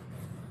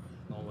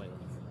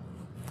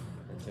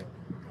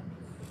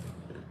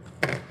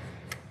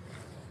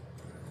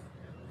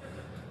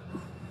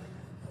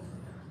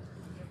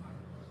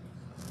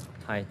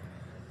 Hi.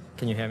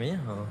 Can you hear me?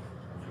 Or?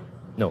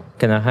 No.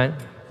 Can I hear?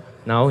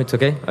 Now it's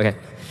okay? Okay.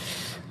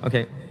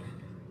 Okay.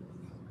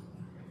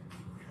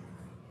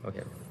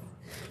 Okay.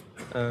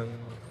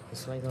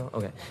 Slide now?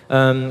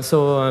 Okay.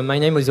 So my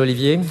name is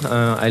Olivier.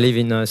 I live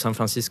in San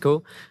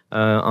Francisco.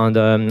 And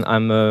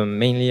I'm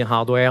mainly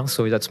hardware,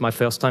 so that's my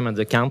first time at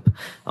the camp.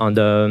 And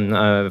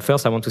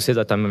first, I want to say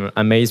that I'm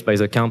amazed by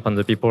the camp and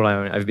the people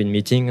I've been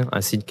meeting.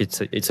 I think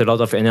it's a lot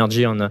of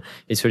energy, and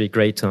it's really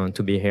great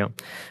to be here.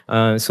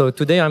 So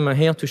today, I'm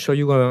here to show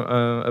you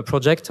a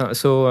project.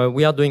 So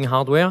we are doing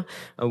hardware.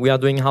 We are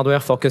doing hardware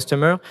for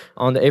customer,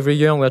 and every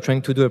year we are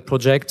trying to do a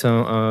project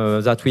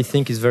that we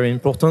think is very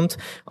important.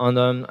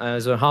 And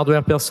as a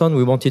hardware person,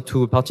 we wanted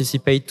to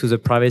participate to the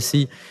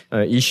privacy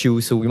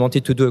issue. So we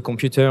wanted to do a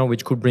computer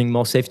which could bring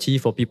more safety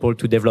for people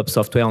to develop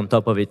software on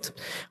top of it.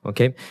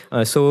 Okay,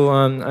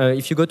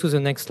 if you go to the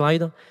next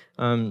slide,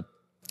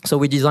 so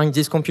we designed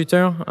this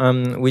computer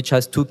which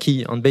has two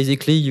keys, and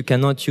basically you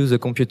cannot use a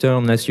computer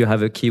unless you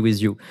have a key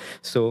with you.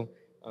 So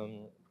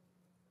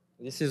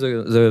this is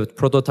the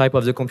prototype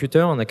of the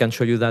computer, and I can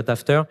show you that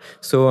after.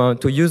 So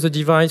to use the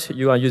device,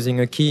 you are using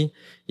a key.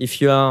 If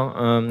you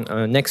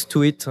are next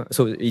to it,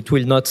 so it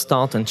will not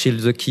start until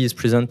the key is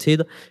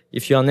presented.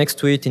 If you are next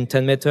to it in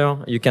 10 meters,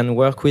 you can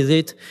work with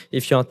it.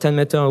 If you are 10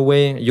 meters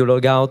away, you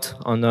log out,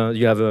 and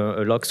you have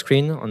a lock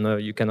screen, and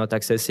you cannot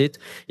access it.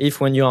 If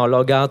when you are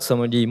logged out,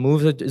 somebody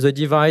moves the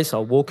device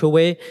or walk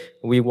away,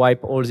 we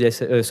wipe all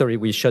the,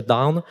 we shut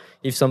down.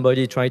 If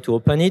somebody try to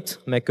open it,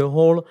 make a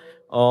hole,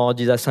 or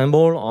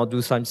disassemble, or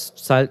do some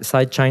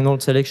side channel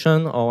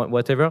selection, or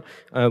whatever,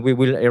 we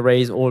will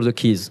erase all the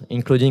keys,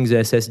 including the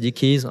SSD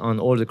keys and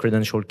all the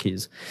credential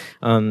keys.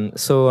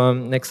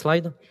 Next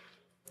slide.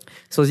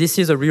 So this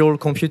is a real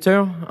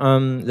computer.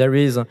 There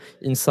is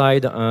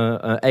inside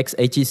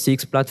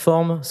x86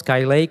 platform,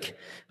 Skylake.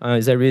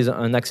 There is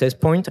an access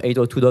point,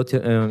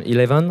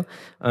 802.11,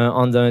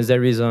 and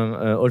there is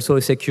also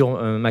a secure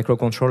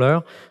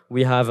microcontroller.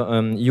 We have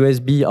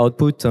USB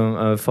output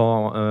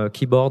for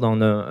keyboard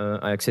and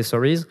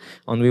accessories,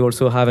 and we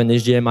also have an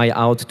HDMI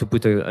out to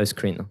put a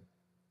screen.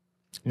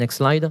 Next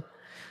slide.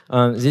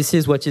 This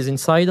is what is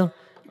inside.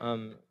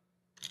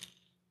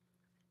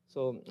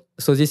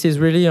 So this is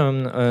really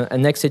an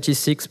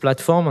x86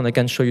 platform, and I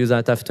can show you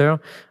that after,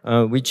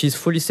 which is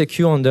fully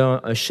secure under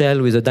a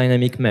shell with a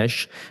dynamic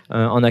mesh,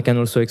 and I can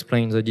also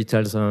explain the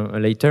details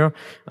later.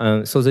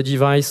 So the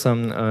device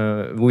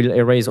will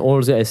erase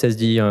all the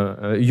SSD,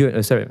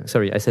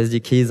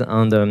 SSD keys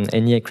and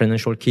any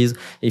credential keys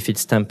if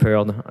it's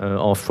tampered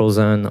or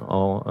frozen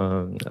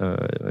or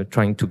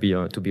trying to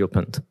be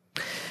opened.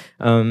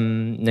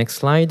 Next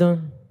slide.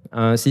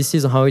 This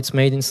is how it's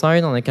made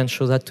inside, and I can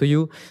show that to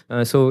you.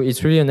 So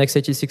it's really an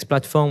x86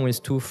 platform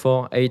with 2,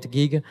 4, 8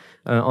 gig,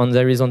 and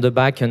there is on the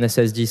back an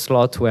SSD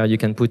slot where you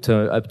can put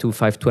up to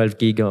 512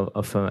 gig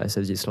of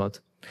SSD slot.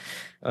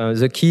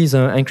 The key is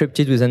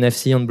encrypted with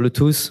NFC and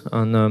Bluetooth,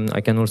 and I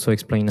can also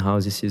explain how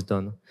this is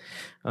done.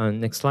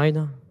 Next slide.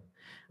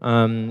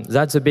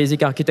 That's the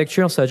basic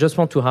architecture, so I just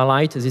want to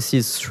highlight this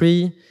is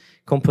 3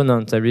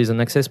 components. There is an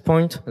access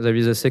point, there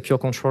is a secure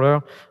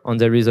controller, and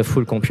there is a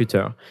full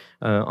computer.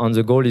 And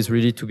the goal is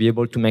really to be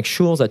able to make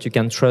sure that you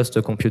can trust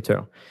a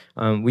computer.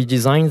 We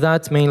designed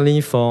that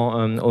mainly for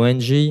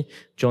ONG,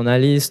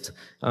 journalists.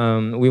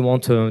 We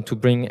want to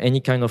bring any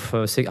kind of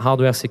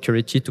hardware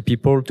security to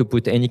people to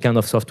put any kind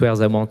of software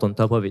they want on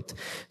top of it.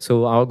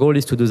 So our goal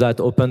is to do that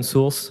open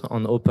source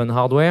on open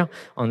hardware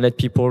and let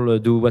people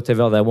do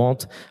whatever they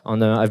want.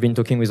 And I've been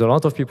talking with a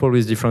lot of people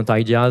with different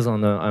ideas,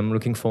 and I'm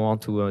looking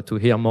forward to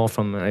hear more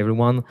from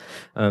everyone.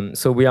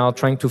 So we are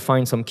trying to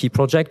find some key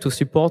projects to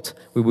support.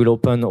 We will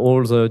open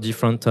all the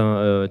different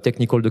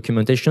technical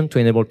documentation to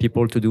enable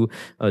people to do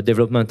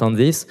development on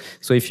this.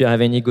 So if you have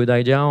any good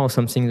idea or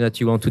something that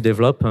you want to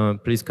develop,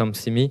 please come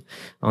see me,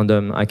 and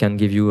I can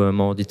give you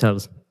more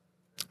details.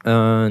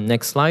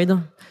 Next slide.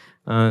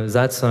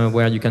 That's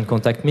where you can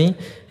contact me.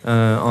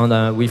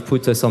 And we've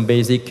put some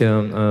basic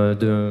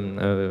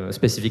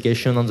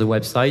specification on the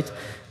website.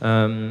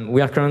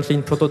 We are currently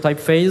in prototype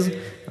phase,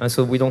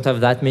 so we don't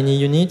have that many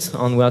units,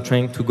 and we are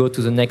trying to go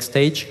to the next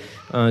stage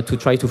to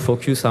try to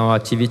focus our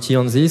activity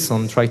on this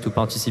and try to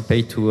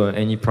participate to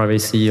any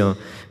privacy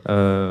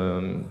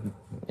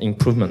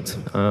improvement.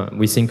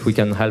 We think we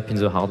can help in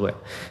the hardware.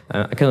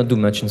 I cannot do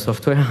much in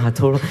software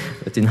at all,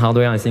 but in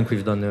hardware I think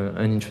we've done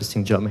an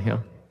interesting job here.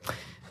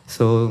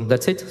 So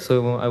that's it.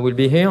 So I will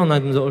be here, and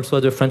I'm also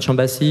at the French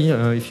Embassy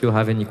if you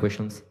have any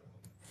questions.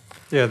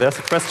 Yeah, there's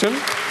a question.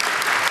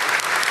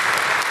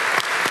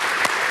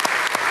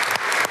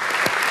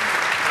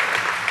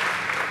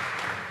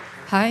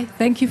 Hi,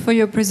 thank you for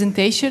your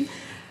presentation.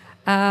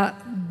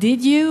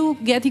 Did you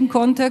get in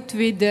contact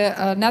with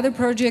another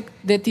project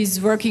that is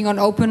working on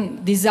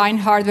open design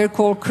hardware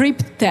called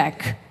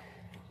CryptTech?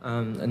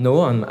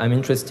 No, I'm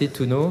interested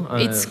to know.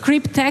 It's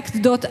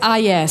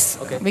cryptech.is.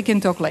 Okay. We can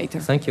talk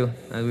later. Thank you.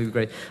 That will be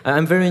great.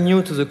 I'm very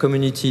new to the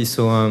community,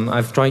 so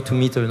I've tried to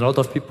meet a lot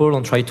of people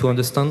and try to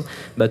understand.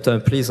 But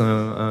please,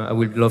 I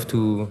would love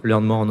to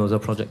learn more on other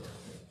projects.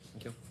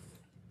 Thank you.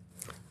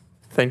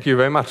 Thank you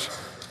very much.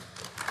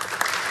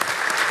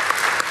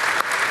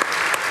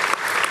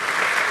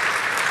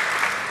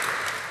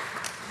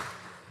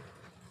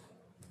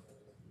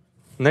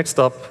 Next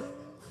up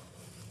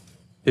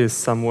is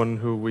someone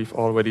who we've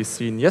already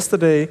seen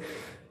yesterday.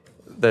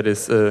 That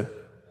is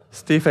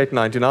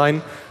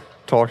Stefek99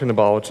 talking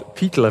about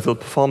peak level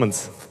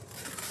performance.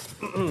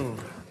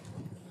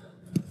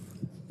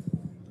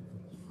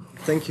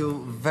 Thank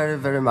you very,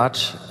 very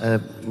much.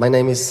 My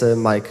name is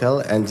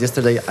Michael, and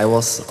yesterday I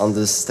was on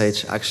this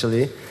stage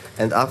actually.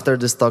 And after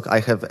this talk,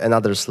 I have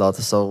another slot,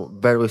 so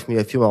bear with me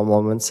a few more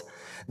moments.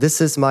 This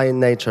is my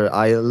nature.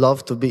 I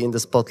love to be in the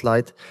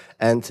spotlight,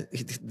 and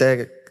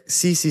the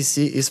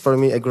CCC is for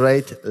me a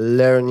great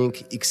learning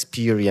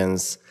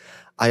experience.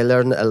 I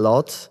learn a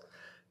lot,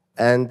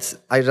 and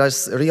I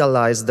just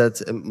realized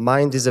that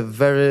mind is a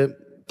very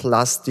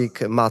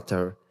plastic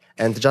matter.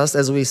 And just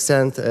as we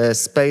send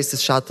space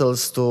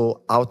shuttles to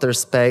outer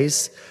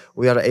space,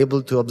 we are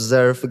able to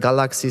observe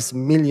galaxies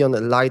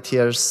million light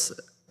years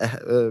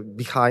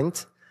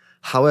behind.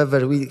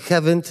 However, we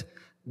haven't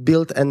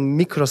built a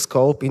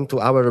microscope into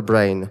our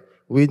brain.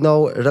 We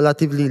know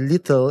relatively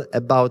little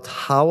about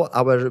how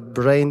our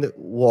brain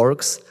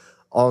works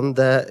on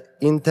the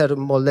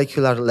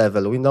intermolecular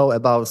level. We know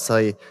about,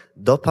 say,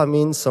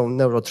 dopamine, some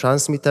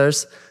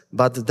neurotransmitters,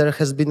 but there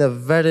has been a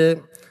very,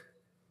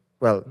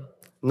 well,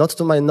 not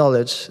to my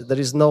knowledge, there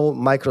is no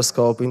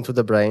microscope into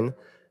the brain.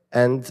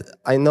 And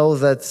I know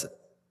that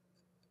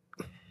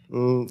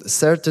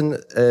certain...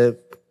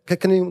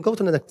 can you go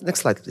to the next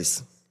slide,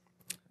 please?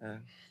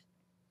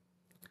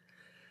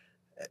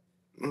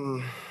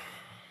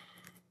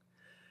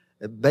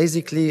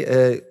 Basically,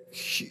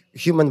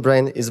 human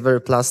brain is very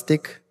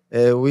plastic.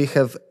 We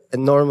have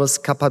enormous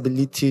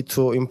capability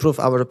to improve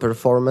our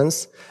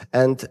performance.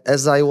 And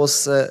as I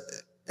was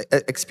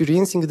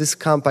experiencing this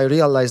camp, I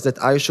realized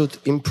that I should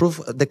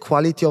improve the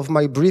quality of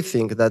my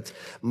breathing, that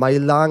my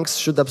lungs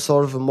should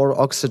absorb more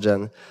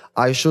oxygen.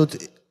 I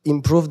should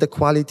improve the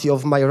quality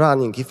of my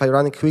running. If I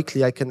run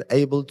quickly, I can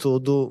able to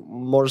do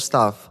more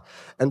stuff.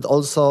 And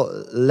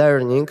also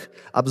learning,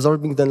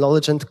 absorbing the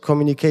knowledge and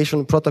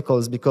communication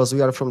protocols, because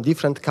we are from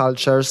different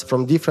cultures,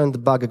 from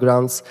different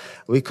backgrounds.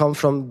 We come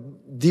from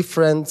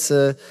different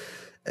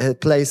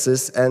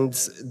places, and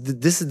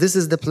this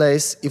is the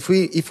place.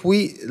 If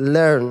we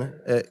learn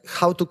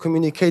how to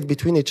communicate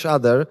between each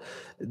other,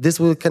 this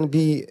can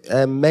be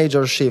a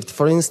major shift.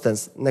 For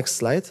instance, next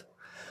slide.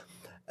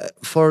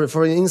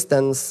 For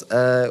instance,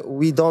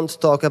 we don't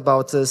talk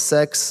about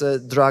sex,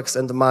 drugs,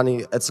 and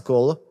money at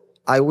school.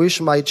 I wish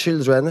my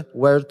children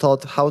were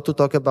taught how to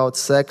talk about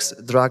sex,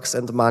 drugs,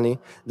 and money.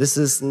 This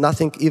is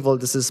nothing evil.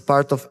 This is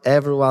part of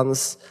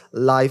everyone's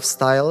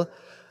lifestyle.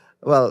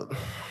 Well,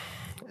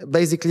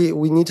 basically,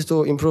 we need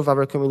to improve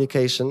our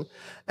communication.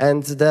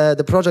 And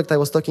the project I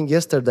was talking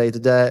yesterday,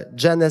 the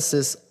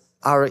Genesis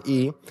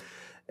RE,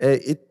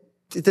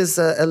 it is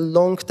a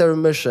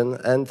long-term mission,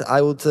 and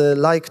I would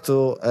like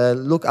to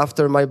look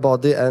after my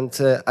body and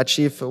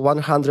achieve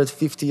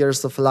 150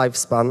 years of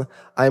lifespan.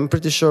 I'm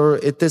pretty sure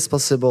it is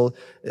possible.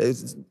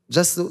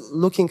 Just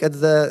looking at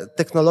the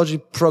technology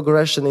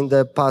progression in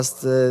the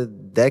past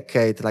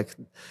decade, like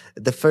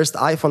the first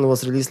iPhone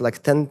was released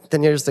like 10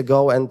 years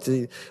ago,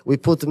 and we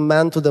put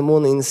man to the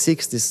moon in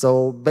 60s.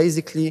 So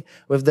basically,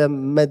 with the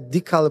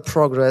medical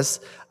progress,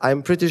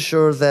 I'm pretty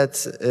sure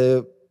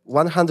that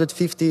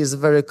 150 is a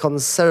very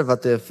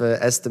conservative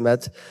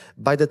estimate.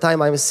 By the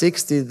time I'm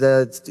 60,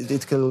 that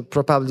it will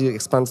probably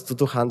expand to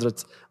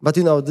 200. But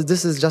you know,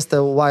 this is just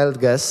a wild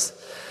guess.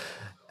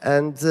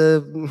 And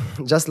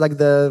just like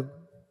the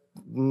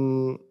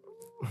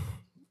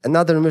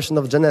another mission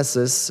of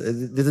Genesis,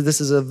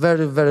 this is a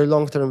very, very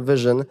long-term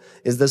vision,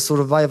 is the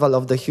survival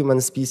of the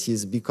human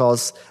species,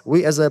 because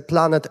we as a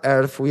planet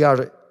Earth, we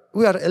are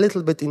a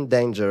little bit in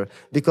danger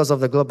because of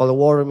the global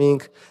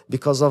warming,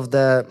 because of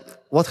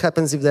what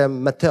happens if the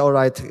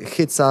meteorite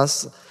hits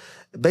us.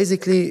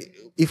 Basically,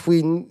 if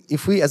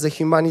we as a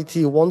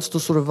humanity want to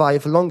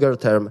survive longer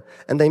term,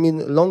 and I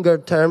mean longer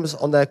terms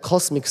on a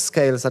cosmic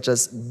scale, such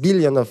as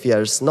billion of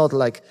years, not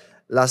like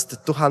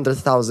last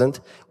 200,000,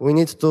 we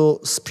need to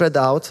spread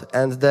out.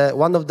 And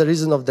one of the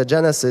reasons of the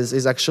Genesis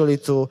is actually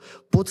to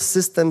put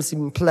systems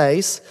in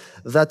place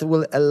that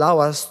will allow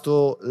us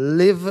to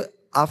live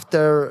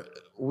after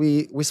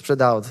we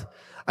spread out.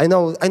 I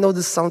know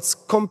this sounds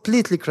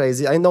completely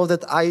crazy. I know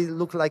that I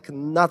look like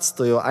nuts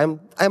to you.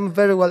 I'm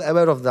very well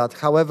aware of that.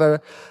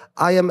 However,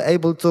 I am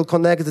able to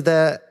connect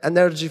the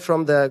energy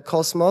from the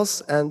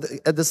cosmos and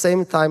at the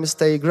same time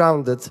stay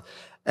grounded.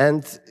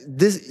 And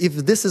if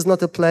this is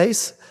not a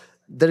place,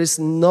 there is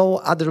no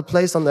other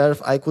place on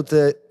Earth I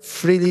could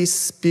freely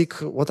speak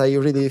what I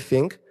really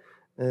think.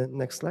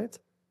 Next slide.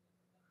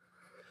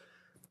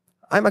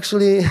 I'm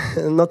actually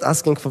not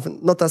asking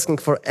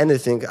for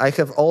anything. I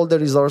have all the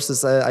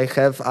resources I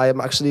have. I am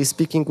actually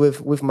speaking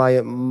with my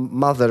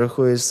mother,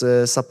 who is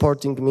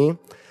supporting me.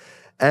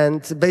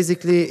 And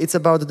basically, it's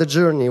about the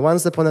journey.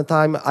 Once upon a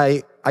time,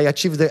 I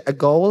achieved a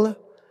goal.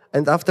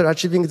 And after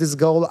achieving this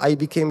goal, I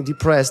became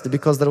depressed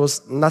because there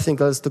was nothing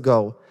else to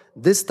go.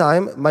 This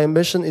time, my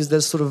mission is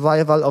the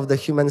survival of the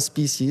human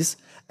species.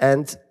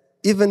 And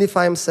even if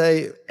I'm,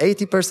 say,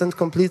 80%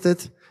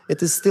 completed,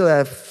 it is still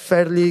a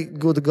fairly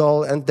good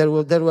goal, and there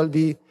will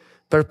be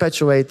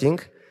perpetuating.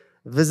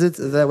 Visit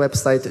the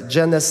website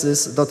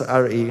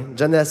genesis.re.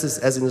 Genesis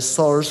as in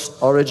source,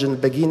 origin,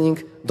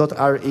 beginning,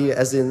 .re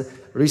as in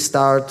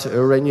restart,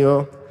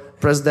 renew.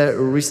 Press the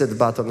reset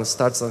button,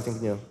 start something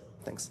new.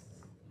 Thanks.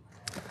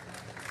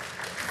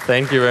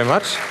 Thank you very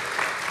much.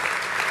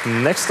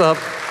 Next up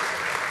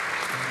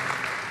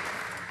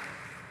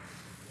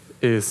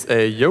is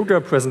a yoga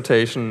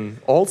presentation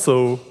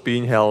also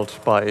being held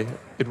by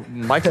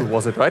Michael,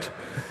 was it right?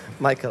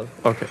 Michael.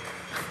 Okay.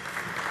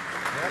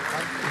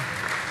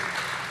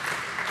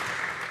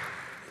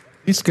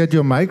 Please get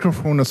your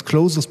microphone as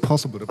close as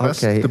possible.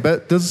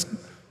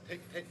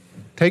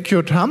 Take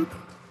your thumb,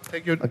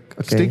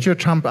 stick your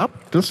thumb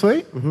up this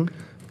way. Mm-hmm.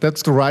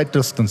 That's the right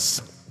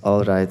distance.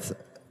 All right.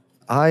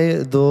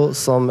 I do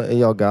some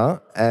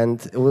yoga, and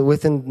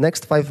within the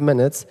next 5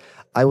 minutes,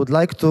 I would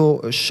like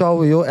to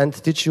show you and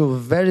teach you a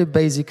very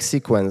basic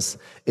sequence.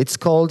 It's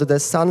called the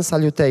sun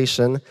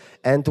salutation,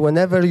 and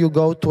whenever you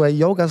go to a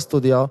yoga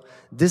studio,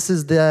 this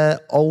is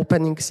the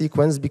opening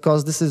sequence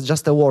because this is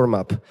just a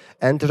warm-up.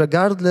 And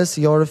regardless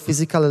your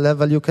physical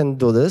level, you can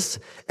do this,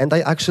 and I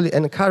actually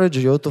encourage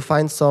you to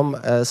find some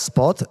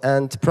spot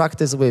and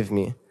practice with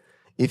me.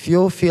 If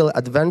you feel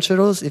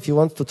adventurous, if you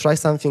want to try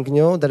something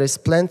new, there is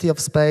plenty of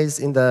space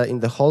in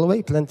the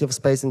hallway, plenty of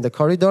space in the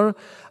corridor.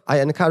 I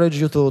encourage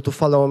you to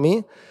follow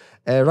me.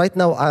 Right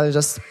now, I'll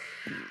just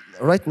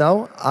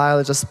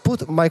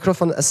put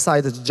microphone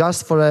aside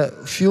just for a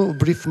few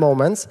brief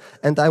moments,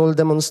 and I will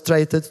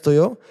demonstrate it to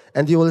you.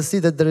 And you will see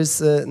that there is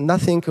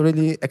nothing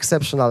really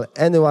exceptional.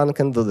 Anyone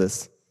can do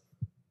this.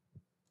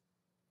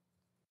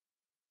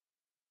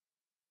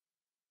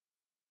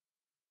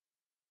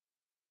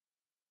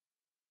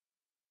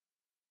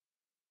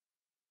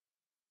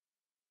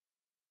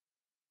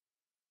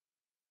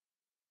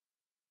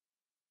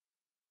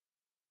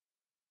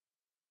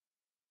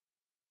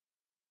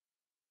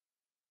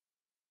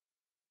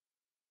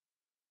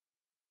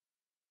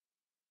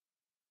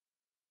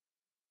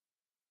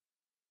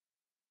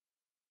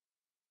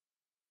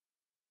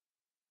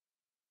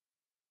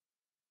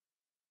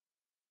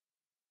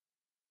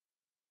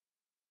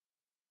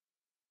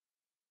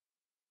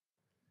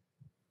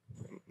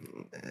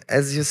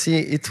 As you see,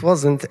 it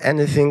wasn't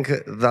anything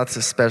that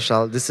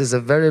special. This is a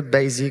very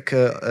basic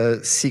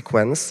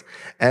sequence,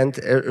 and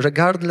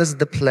regardless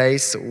the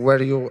place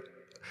where you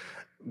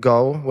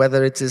go,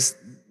 whether it is,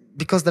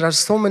 because there are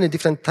so many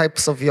different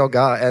types of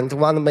yoga, and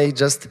one may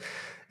just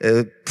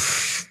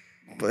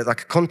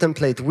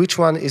contemplate which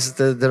one is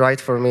the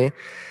right for me.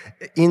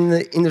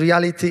 in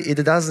reality,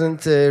 it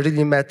doesn't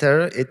really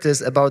matter. It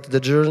is about the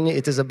journey.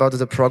 It is about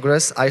the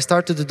progress. I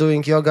started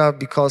doing yoga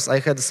because I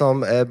had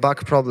some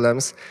back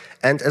problems,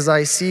 and as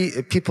I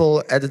see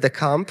people at the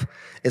camp,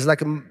 it's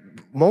like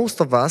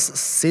most of us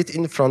sit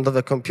in front of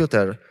a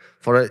computer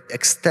for an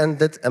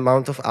extended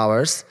amount of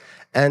hours,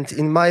 and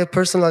in my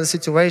personal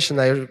situation,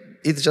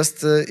 it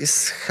just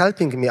is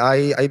helping me.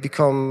 I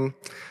become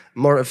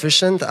more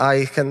efficient.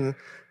 I can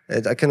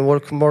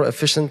work more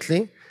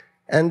efficiently,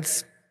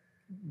 and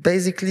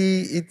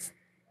basically,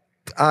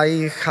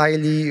 I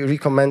highly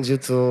recommend you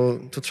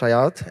to try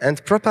out.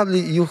 And probably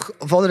you've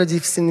already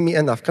seen me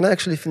enough. Can I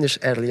actually finish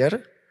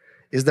earlier?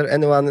 Is there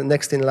anyone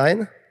next in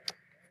line?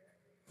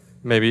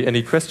 Maybe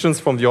any questions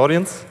from the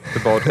audience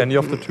about any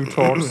of the two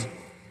talks?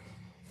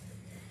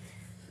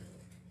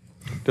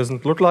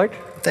 Doesn't look like.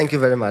 Thank you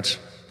very much.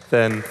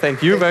 Then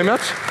thank you very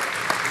much.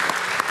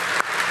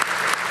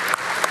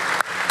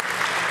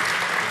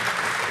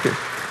 Okay.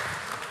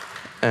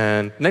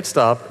 And next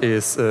up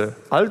is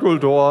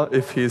Alguldor,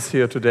 if he's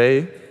here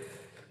today.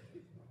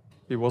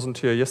 He wasn't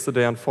here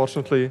yesterday,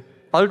 unfortunately.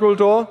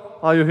 Alguldor,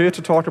 are you here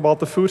to talk about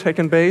the food hack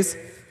and base?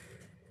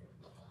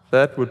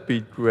 That would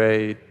be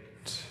great.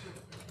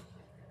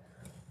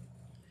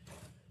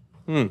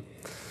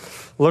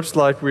 Looks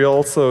like we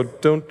also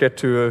don't get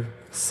to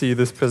see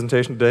this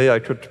presentation today. I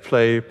could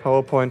play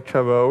PowerPoint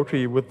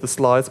karaoke with the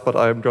slides, but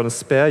I'm going to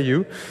spare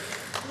you.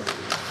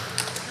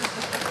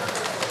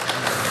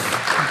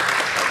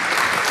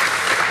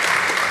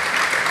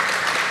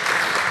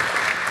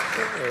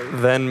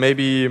 Then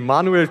maybe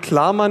Manuel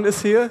Klarmann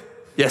is here.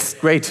 Yes,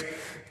 great.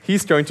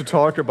 He's going to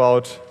talk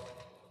about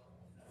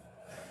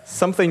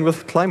something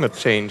with climate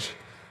change.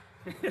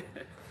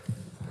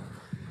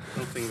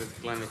 Something with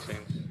climate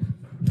change.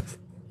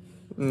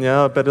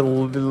 Yeah, but a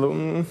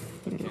little.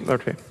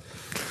 Okay.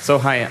 So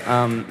hi,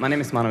 my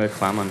name is Manuel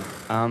Klarmann.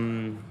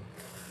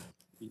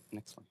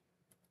 Next one.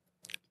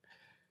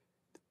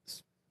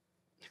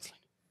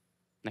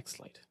 Next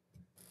slide.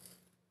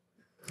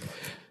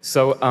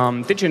 So,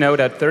 did you know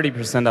that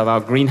 30% of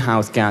our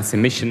greenhouse gas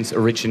emissions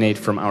originate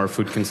from our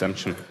food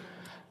consumption?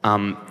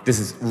 This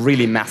is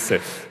really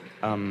massive.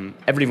 Thank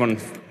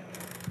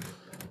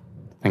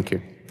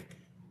you.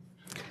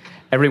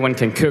 Everyone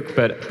can cook,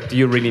 but do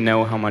you really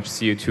know how much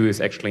CO2 is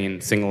actually in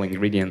single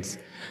ingredients?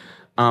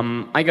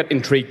 I got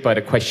intrigued by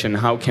the question,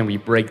 how can we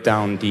break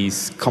down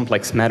these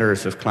complex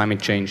matters of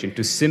climate change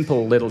into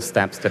simple little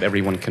steps that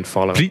everyone can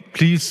follow?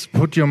 Please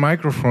put your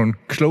microphone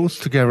close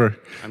together.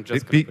 I'm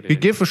just we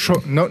give a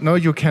short. No,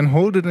 you can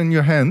hold it in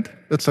your hand.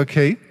 It's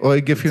okay. Or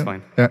I give you.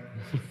 Fine. Yeah.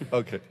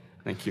 Okay.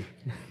 Thank you.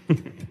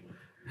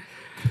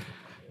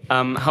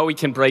 How we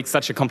can break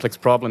such a complex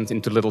problem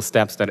into little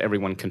steps that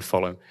everyone can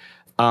follow.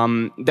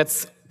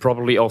 That's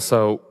probably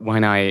also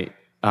when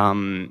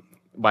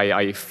why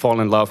I fall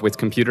in love with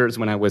computers.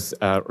 When I was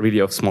really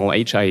of small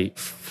age, I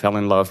fell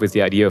in love with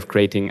the idea of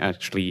creating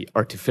actually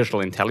artificial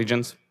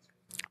intelligence.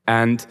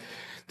 And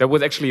there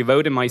was actually a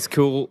vote in my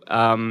school,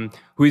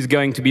 who is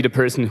going to be the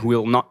person who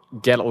will not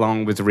get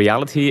along with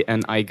reality,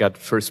 and I got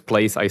first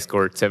place. I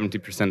scored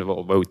 70% of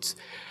all votes.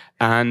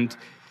 And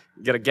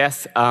you gotta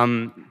guess,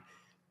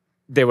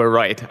 they were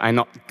right. I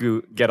not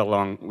get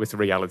along with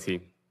reality.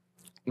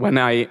 When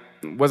I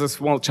was a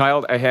small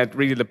child, I had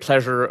really the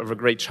pleasure of a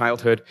great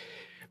childhood.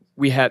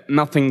 We had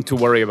nothing to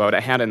worry about.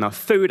 I had enough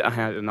food, I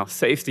had enough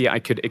safety, I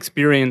could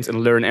experience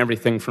and learn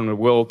everything from the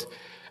world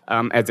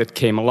as it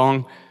came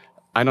along.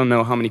 I don't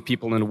know how many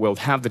people in the world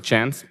have the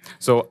chance.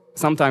 So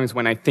sometimes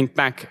when I think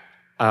back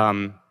at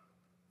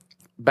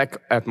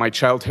my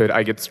childhood,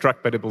 I get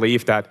struck by the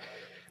belief that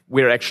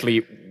we're actually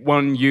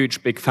one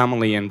huge big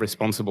family and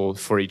responsible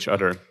for each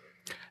other.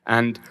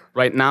 And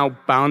right now,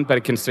 bound by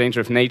the constraints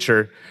of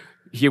nature,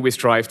 here we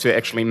strive to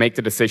actually make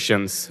the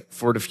decisions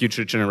for the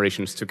future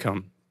generations to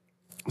come.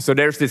 So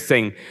there's this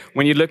thing,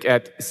 when you look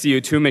at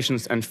CO2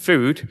 emissions and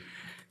food,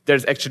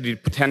 there's actually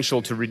the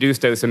potential to reduce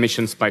those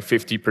emissions by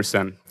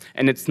 50%.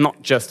 And it's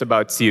not just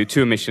about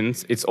CO2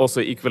 emissions, it's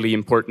also equally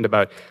important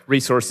about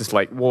resources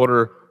like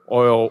water,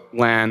 oil,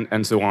 land,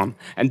 and so on.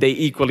 And they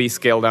equally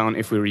scale down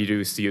if we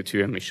reduce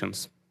CO2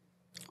 emissions.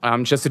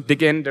 Just to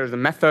dig in, there's a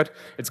method,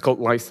 it's called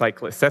life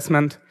cycle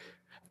assessment,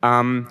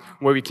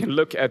 where we can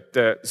look at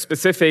the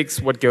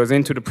specifics, what goes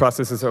into the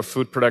processes of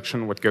food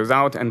production, what goes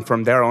out, and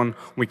from there on,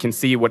 we can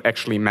see what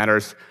actually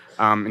matters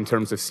in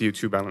terms of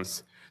CO2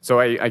 balance. So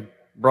I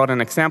brought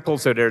an example.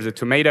 So there's a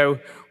tomato.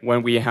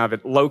 When we have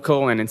it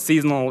local and it's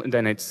seasonal,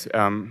 then it's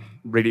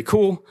really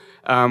cool.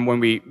 When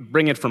we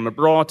bring it from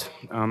abroad,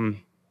 I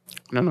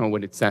don't know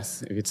what it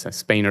says, if it says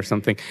Spain or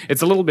something.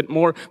 It's a little bit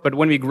more, but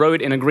when we grow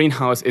it in a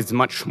greenhouse, it's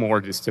much more,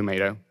 this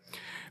tomato.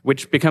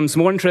 Which becomes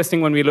more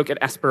interesting when we look at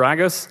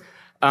asparagus,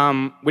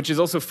 which is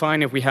also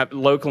fine if we have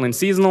local and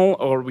seasonal,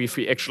 or if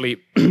we actually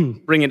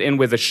bring it in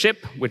with a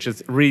ship, which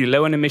is really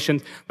low in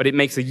emissions, but it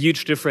makes a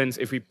huge difference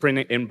if we bring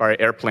it in by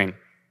airplane.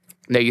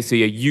 There you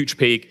see a huge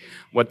peak,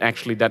 what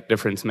actually that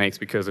difference makes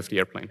because of the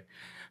airplane.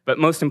 But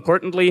most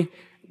importantly,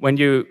 when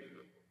you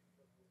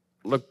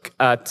look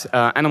at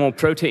animal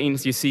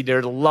proteins, you see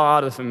there's a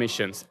lot of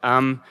emissions.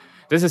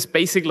 This is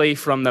basically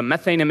from the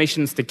methane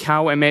emissions the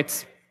cow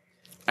emits,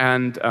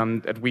 and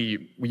that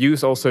we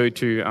use also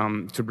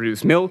to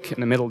produce milk. In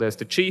the middle, there's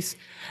the cheese.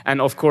 And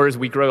of course,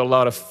 we grow a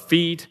lot of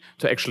feed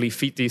to actually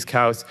feed these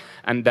cows.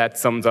 And that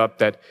sums up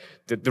that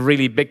the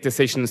really big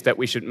decisions that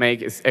we should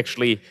make is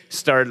actually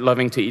start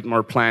loving to eat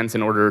more plants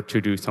in order to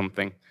do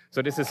something.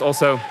 So this is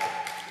also...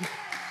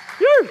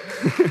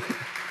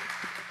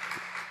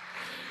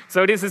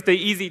 So this is the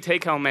easy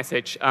take-home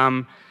message,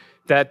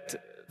 that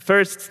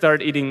first,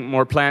 start eating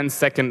more plants.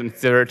 Second and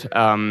third,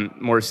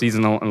 more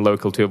seasonal and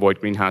local to avoid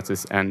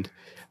greenhouses and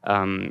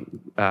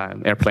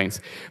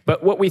airplanes.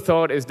 But what we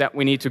thought is that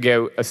we need to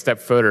go a step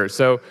further.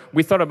 So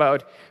we thought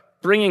about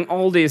bringing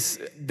all this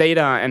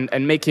data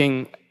and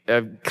making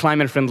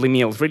climate-friendly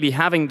meals, really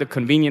having the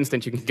convenience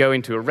that you can go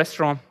into a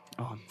restaurant.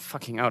 Oh, I'm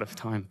fucking out of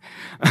time.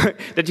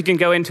 That you can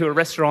go into a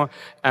restaurant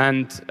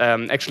and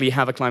actually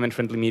have a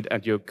climate-friendly meal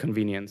at your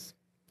convenience.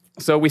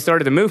 So we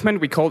started a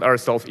movement. We called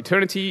ourselves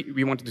Eternity.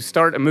 We wanted to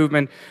start a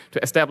movement to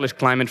establish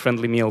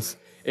climate-friendly meals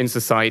in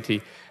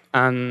society.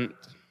 And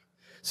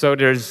so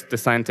there's the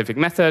scientific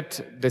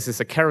method. This is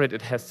a carrot.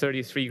 It has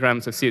 33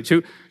 grams of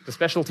CO2. The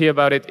specialty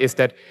about it is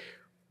that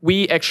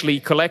we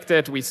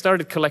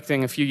started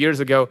collecting a few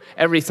years ago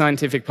every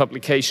scientific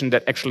publication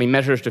that actually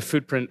measures the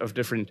footprint of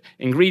different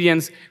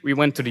ingredients. We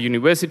went to the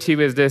university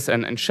with this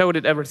and showed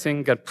it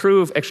everything, got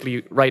proof.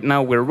 Actually, right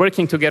now we're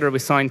working together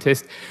with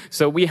scientists.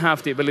 So we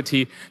have the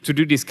ability to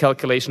do these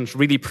calculations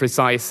really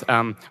precise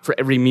for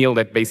every meal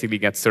that basically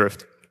gets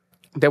served.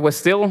 There was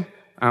still,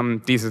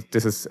 this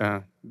is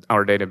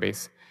our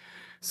database.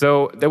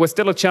 So there was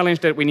still a challenge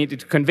that we needed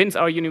to convince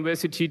our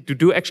university to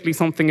do actually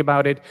something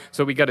about it.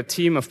 So we got a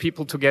team of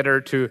people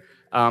together to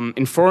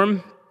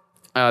inform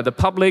the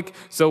public.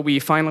 So we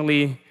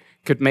finally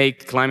could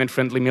make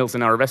climate-friendly meals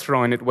in our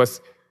restaurant. It was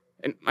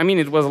a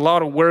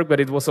lot of work, but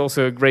it was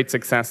also a great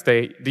success.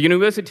 The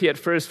university at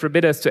first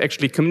forbid us to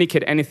actually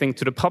communicate anything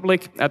to the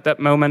public at that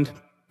moment.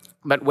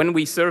 But when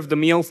we served the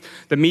meals,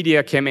 the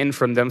media came in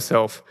from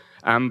themselves.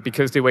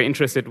 Because they were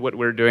interested in what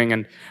we're doing.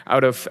 And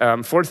out of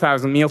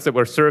 4,000 meals that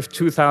were served,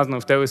 2,000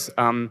 of those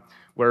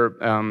were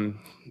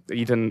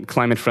eaten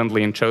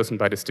climate-friendly and chosen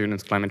by the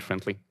students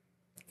climate-friendly.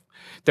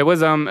 There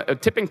was a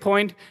tipping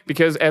point,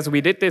 because as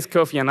we did this,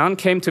 Kofi Annan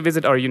came to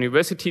visit our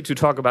university to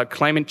talk about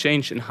climate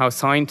change and how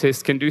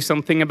scientists can do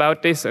something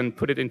about this and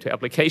put it into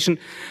application.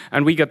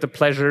 And we got the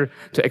pleasure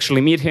to actually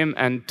meet him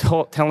and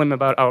tell him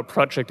about our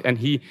project. And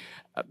he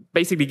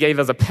basically gave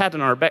us a pat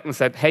on our back and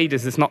said, hey,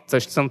 this is not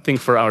just something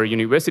for our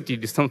university,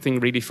 this is something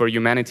really for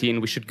humanity,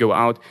 and we should go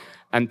out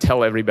and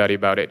tell everybody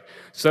about it.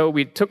 So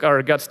we took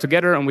our guts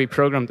together and we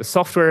programmed the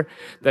software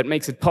that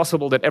makes it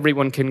possible that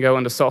everyone can go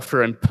on the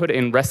software and put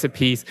in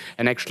recipes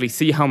and actually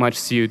see how much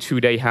CO2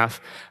 they have.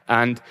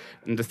 And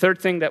the third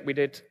thing that we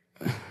did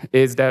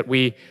is that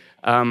we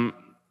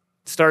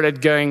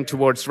started going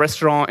towards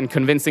restaurants and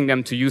convincing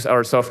them to use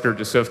our software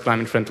to serve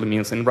climate-friendly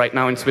meals. And right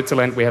now in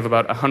Switzerland, we have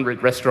about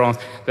 100 restaurants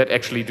that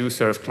actually do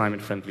serve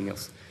climate-friendly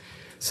meals.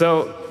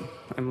 So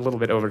I'm a little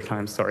bit over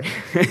time, sorry.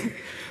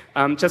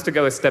 Just to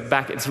go a step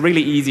back, it's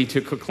really easy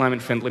to cook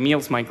climate-friendly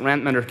meals. My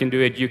grandmother can do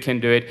it, you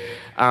can do it.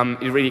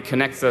 It really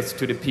connects us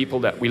to the people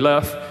that we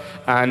love.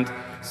 And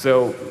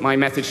so my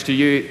message to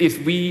you,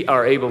 if we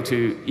are able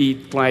to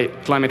eat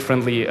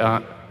climate-friendly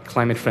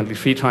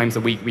 3 times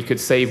a week, we could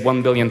save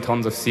 1 billion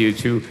tons of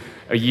CO2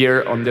 a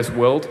year on this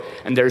world,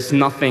 and there's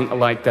nothing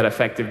like that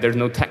effective. There's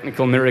no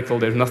technical miracle,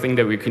 there's nothing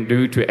that we can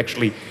do to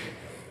actually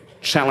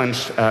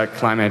challenge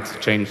climate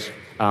change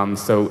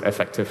so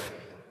effective.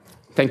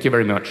 Thank you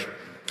very much.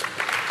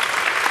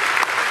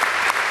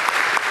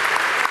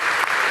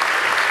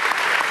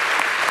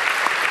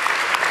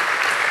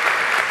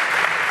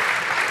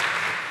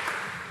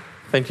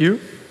 Thank you.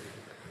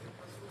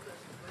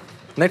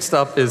 Next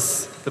up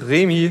is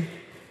Remy.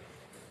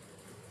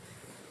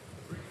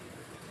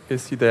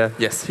 Is he there?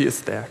 Yes, he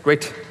is there.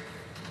 Great.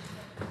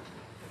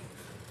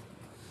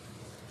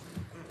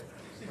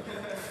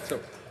 So,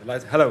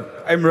 hello,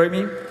 I'm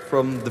Remy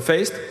from The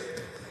Feest.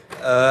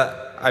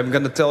 I'm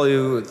going to tell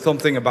you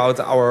something about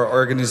our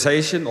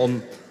organization,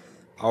 on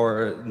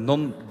our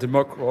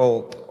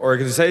non-democratic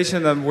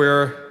organization, and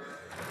we're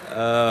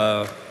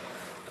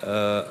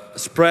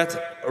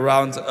spread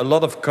around a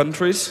lot of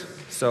countries.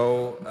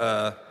 So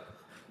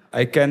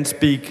I can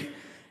speak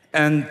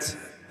and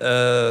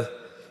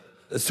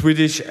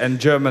Swedish and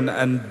German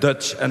and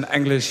Dutch and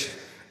English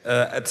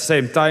at the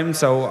same time,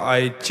 so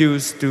I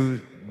choose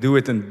to do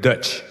it in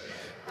Dutch.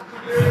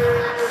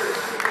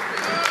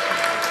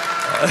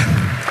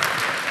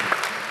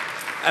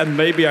 And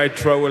maybe I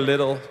throw a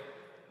little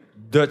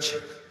Dutch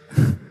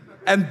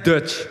and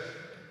Dutch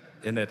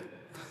in it.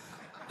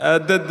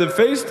 De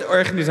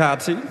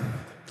feestorganisatie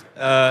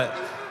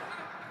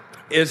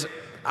is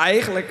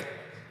eigenlijk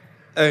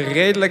een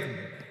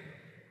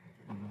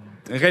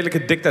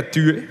redelijke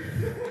dictatuur.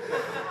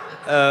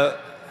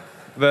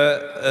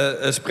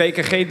 We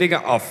spreken geen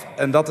dingen af.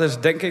 En dat is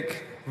denk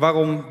ik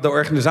waarom de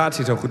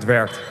organisatie zo goed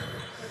werkt.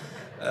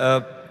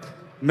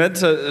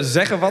 Mensen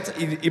zeggen wat.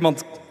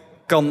 Iemand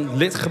kan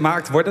lid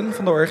gemaakt worden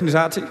van de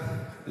organisatie.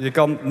 Je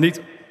kan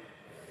niet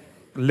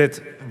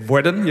lid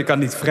worden, je kan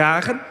niet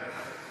vragen.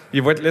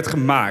 Je wordt lid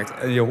gemaakt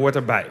en je hoort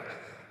erbij.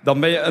 Dan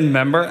ben je een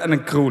member en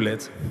een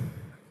crewlid.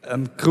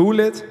 Een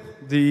crewlid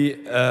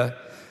die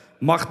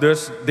mag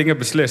dus dingen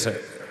beslissen.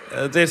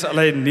 Het is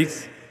alleen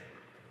niet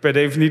per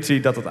definitie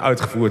dat het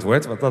uitgevoerd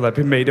wordt, want dan heb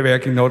je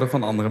medewerking nodig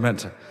van andere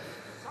mensen.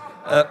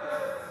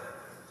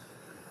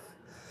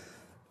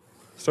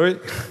 Sorry?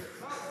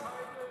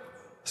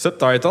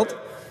 Subtitled?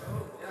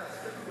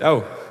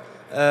 Oh.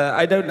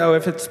 I don't know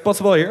if it's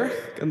possible here.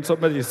 Can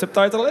somebody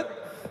subtitle it?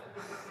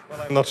 Well,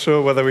 I'm not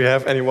sure whether we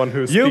have anyone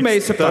who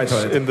speaks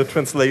Dutch in the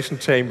translation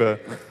chamber.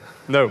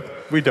 No,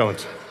 we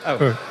don't.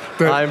 Oh.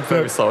 I'm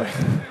very sorry.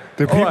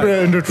 The people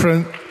in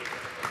the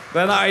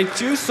Then I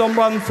choose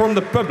someone from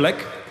the public.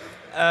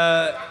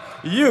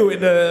 You in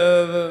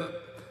the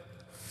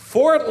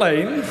fourth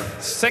lane,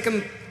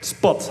 second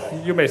spot.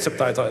 You may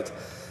subtitle it.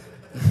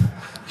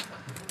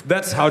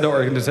 That's how the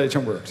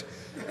organization works.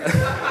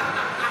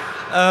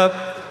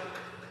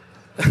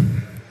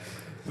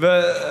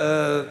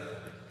 We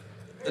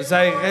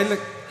zijn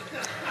redelijk...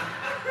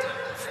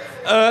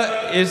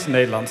 is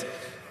Nederland.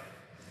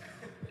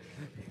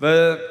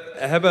 We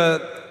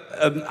hebben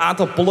een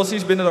aantal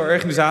policies binnen de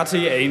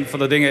organisatie. Een van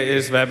de dingen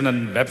is, we hebben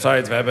een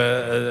website, we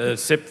hebben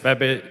SIP, we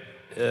hebben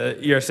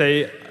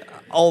IRC.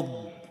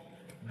 Al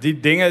die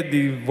dingen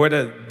die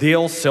worden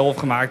deels zelf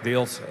gemaakt,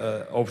 deels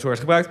open source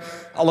gebruikt.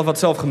 Alles wat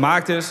zelf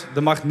gemaakt is,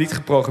 er mag niet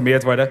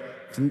geprogrammeerd worden.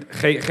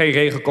 Geen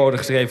regelcode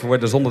geschreven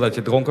worden zonder dat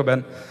je dronken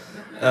bent.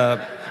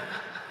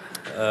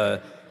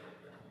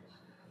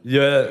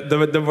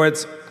 Er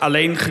wordt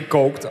alleen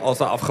gekookt als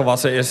er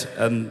afgewassen is.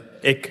 En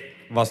ik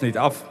was niet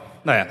af.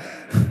 Nou ja,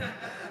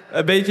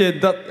 een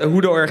beetje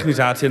hoe de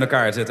organisatie in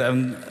elkaar zit.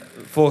 En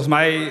volgens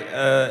mij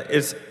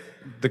is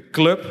de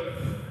club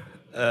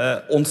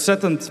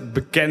ontzettend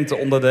bekend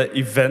onder de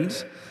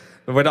events.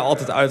 We worden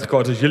altijd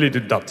uitgekozen als jullie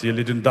doen dat,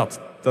 jullie doen dat.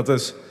 Dat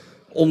is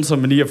onze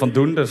manier van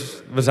doen,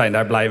 dus we zijn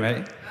daar blij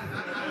mee.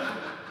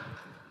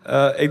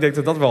 Ik denk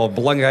dat dat wel het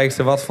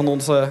belangrijkste was van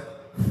onze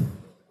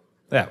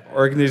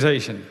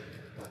organization.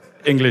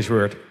 English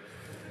word.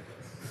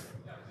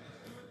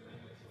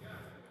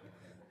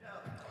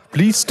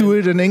 Please do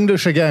it in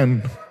English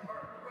again.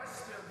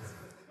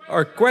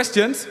 Or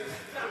questions?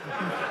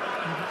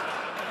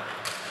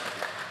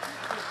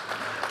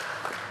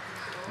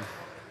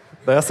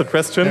 There's a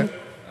question. Yeah.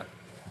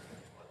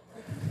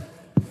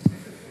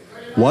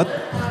 What?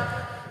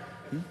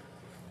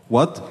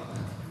 What?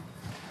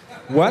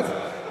 What?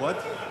 What?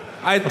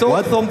 I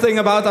told something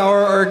about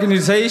our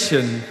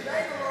organization.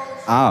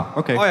 Ah,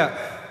 okay. Oh yeah.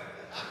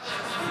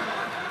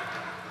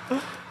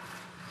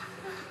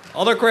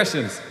 Other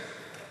questions?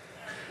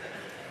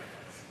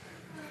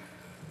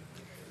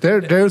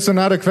 There's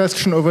another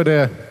question over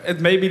there. It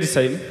may be the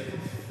same.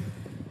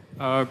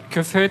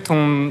 Que fait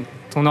ton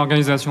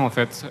organisation en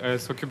fait? Elle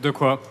s'occupe de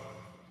quoi?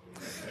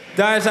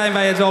 Daar zijn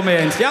wij het wel mee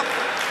eens, ja.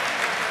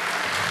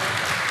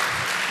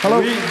 Hello.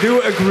 We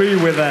do agree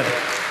with that.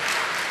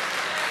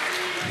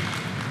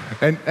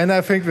 And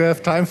I think we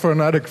have time for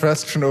another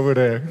question over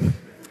there.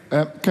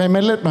 Kan je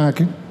mij lid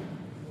maken?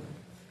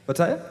 Wat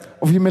zei je?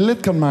 Of je me lid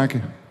kan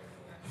maken?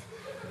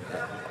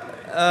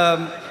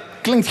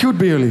 Klinkt goed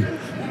bij jullie.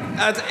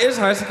 Het is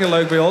hartstikke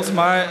leuk bij ons,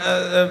 maar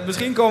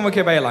misschien komen we een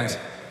keer bij je langs.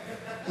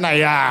 Nou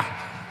ja.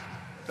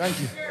 Dank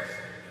je.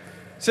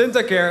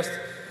 Sinterkerst.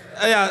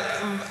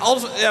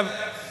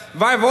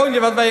 Waar woon je?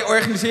 Want wij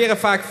organiseren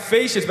vaak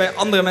feestjes bij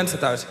andere mensen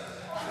thuis.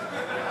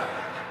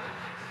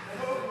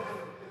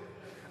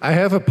 I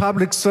have a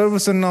public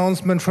service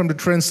announcement from the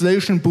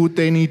translation booth.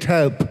 They need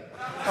help.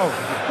 Oh.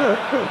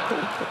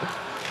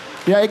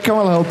 Ja, ik kan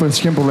wel helpen. Dat is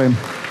geen probleem.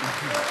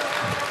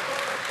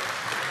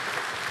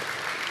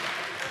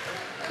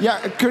 Ja,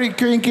 kun je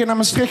een keer naar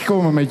Maastricht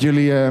komen met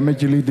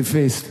jullie de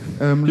feest?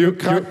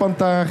 Kruidpand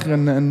daar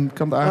en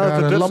kan het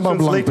aanraden.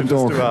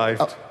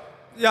 Landbouwbelang.org.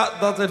 Ja,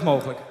 dat is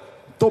mogelijk.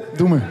 Top,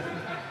 doe me.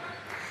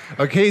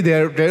 Okay,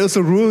 there is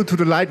a rule to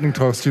the lightning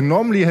talks. You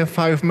normally have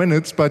 5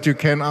 minutes, but you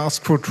can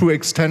ask for 2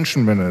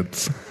 extension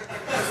minutes.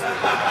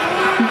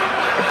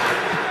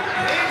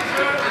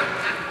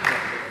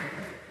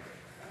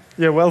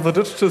 Yeah, well, the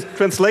Dutch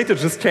translator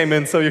just came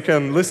in, so you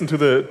can listen to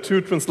the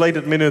 2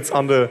 translated minutes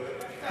on the...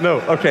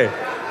 No, okay.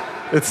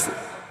 It's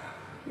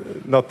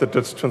not the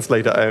Dutch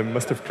translator. I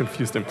must have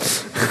confused him.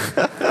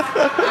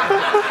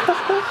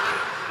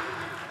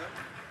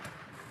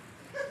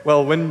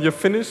 Well, when you're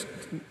finished...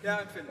 Yeah,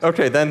 I'm finished.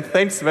 Okay, then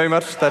thanks very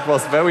much. That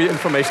was very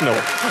informational.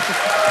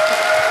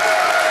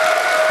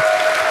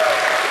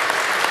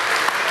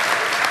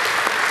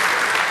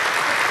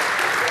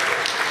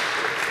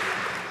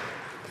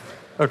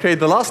 Okay,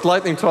 the last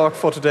lightning talk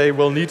for today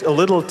will need a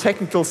little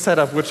technical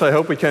setup, which I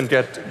hope we can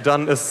get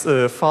done as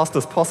fast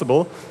as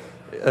possible.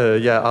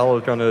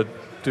 I'm gonna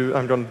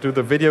do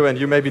the video, and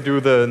you maybe do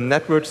the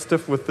network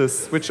stuff with the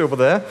switch over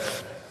there.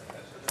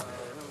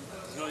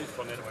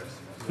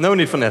 No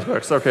need for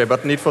networks, okay,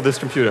 but need for this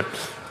computer.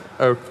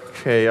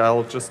 Okay,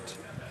 I'll just...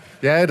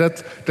 Yeah,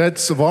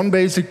 that's one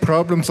basic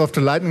problem of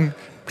the lightning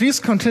please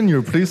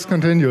continue, please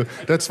continue.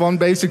 That's one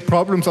basic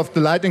problem of the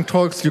lightning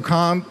talks. You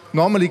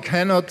normally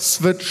cannot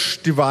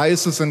switch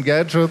devices and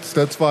gadgets.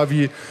 That's why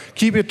we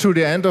keep it to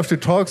the end of the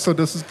talk. So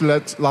this is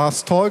the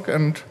last talk,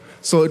 and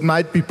so it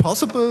might be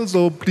possible.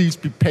 So please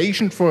be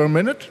patient for a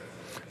minute.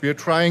 We are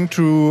trying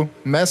to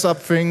mess up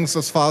things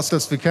as fast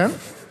as we can.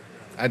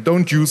 And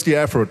don't use the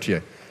effort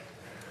here.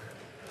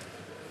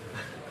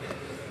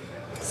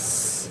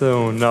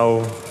 So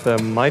now there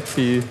might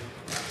be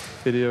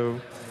video.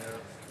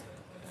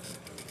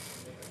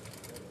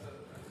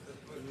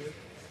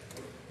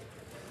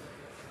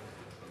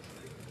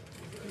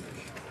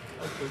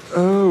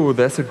 Oh,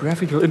 there's a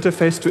graphical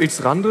interface to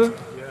Xrande?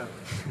 Yeah.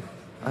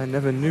 I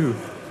never knew.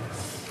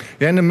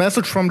 Yeah, and a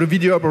message from the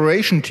video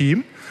operation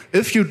team.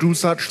 If you do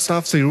such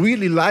stuff, they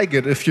really like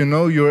it if you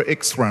know your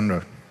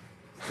Xrande.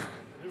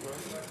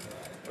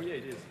 Oh yeah,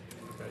 it is.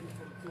 Okay.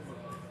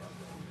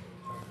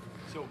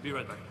 So, be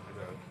right back.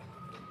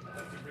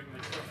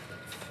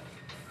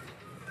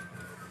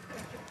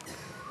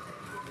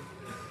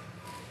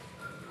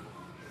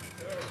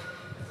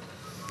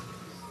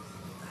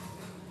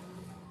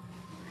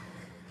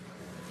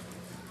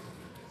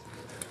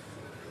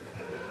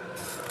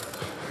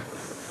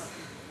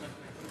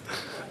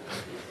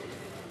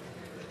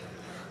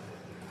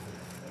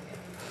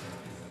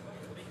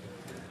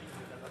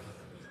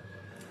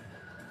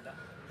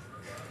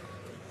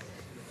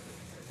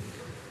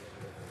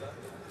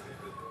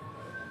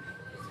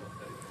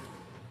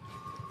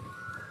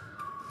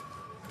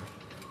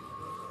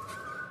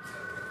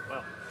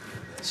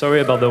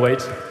 Sorry about the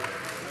wait.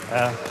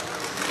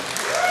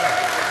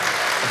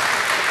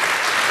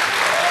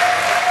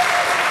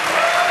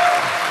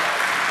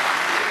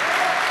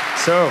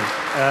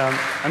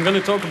 I'm going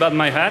to talk about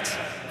my hat.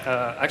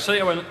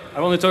 Actually, I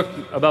want to talk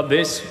about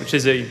this, which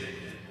is it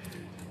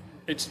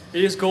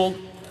is called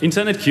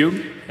Internet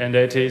Cube, and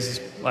it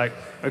is like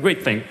a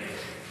great thing.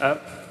 Can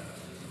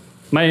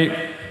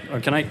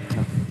I?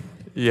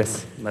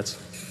 Yes, that's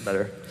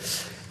better.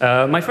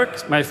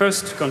 My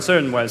first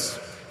concern was.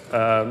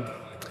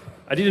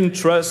 I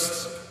didn't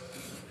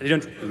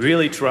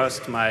really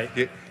trust my...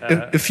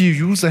 if you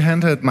use a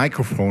handheld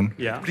microphone,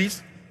 yeah.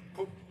 Please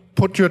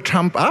put your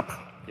thumb up.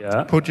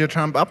 Yeah. Put your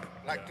thumb up.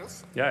 Like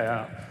this.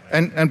 Yeah.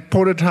 And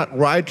put it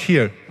right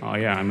here. Oh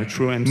yeah, I'm a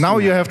true MC. Now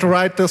you have the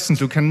right distance.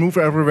 You can move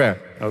everywhere.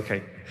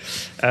 Okay.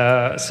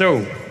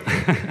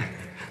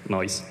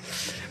 Noise.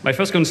 My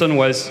first concern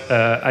was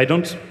I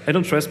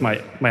don't trust my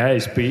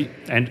ISP,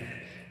 and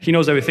he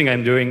knows everything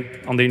I'm doing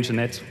on the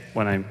internet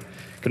when I'm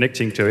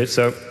connecting to it.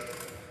 So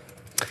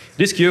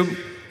this cube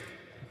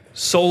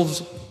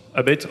solves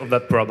a bit of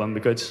that problem,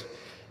 because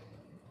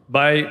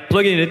by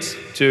plugging it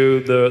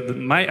to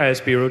my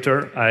ISP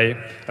router, I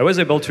was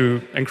able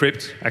to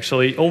encrypt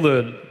actually all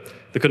the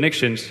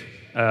connections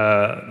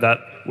that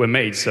were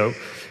made. So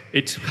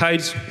it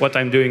hides what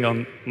I'm doing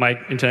on my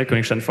internet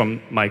connection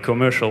from my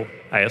commercial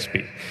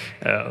ISP.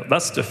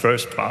 That's the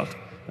first part,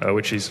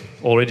 which is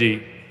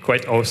already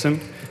quite awesome.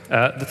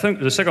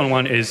 The second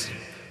one is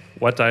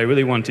what I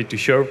really wanted to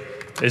show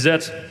is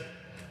that,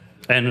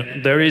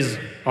 and there is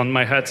on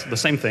my hat the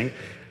same thing,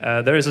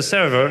 there is a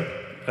server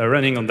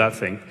running on that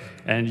thing,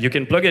 and you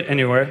can plug it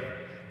anywhere,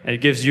 and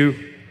it gives you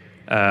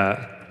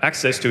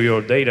access to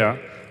your data,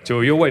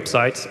 to your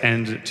website,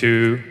 and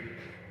to,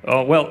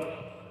 well,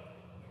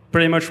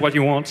 pretty much what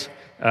you want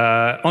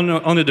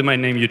on the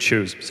domain name you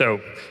choose.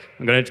 So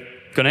I'm going to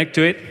connect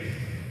to it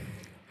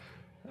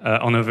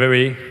on a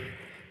very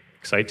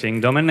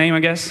exciting domain name, I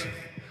guess.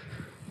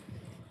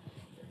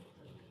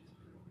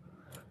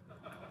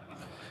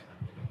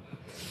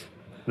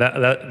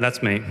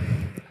 That's me,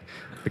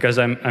 because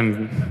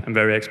I'm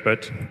very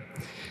expert.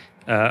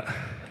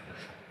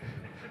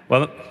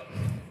 Well,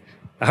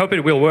 I hope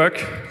it will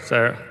work.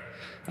 So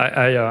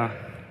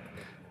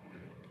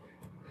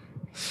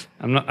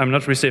I'm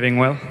not receiving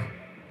well.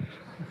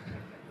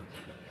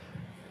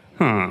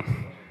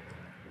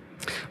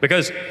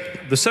 Because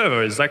the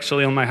server is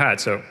actually on my hat,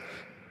 so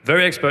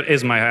very expert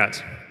is my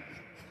hat.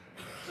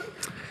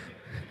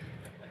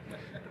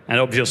 And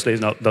obviously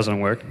it doesn't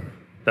work.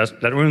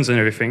 That ruins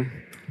everything.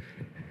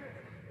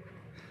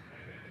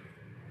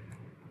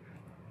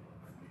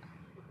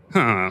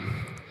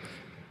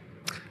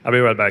 I'll be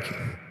right back.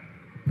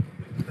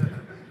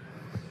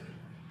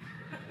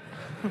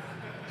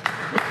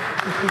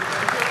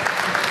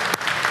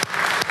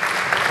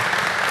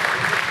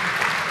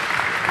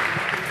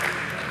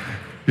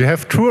 You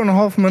have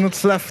 2.5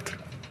 minutes left.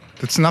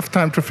 It's enough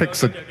time to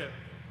fix it.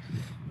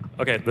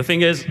 Okay, the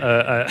thing is,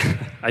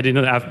 I did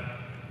not have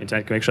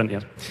internet connection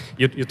yet.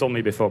 You told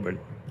me before, but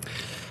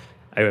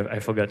I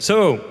forgot.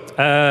 So,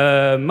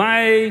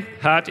 my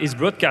hat is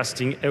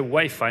broadcasting a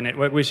Wi-Fi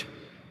network, which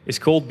is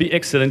called Be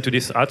Excellent to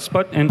this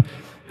hotspot. And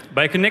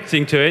by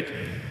connecting to it,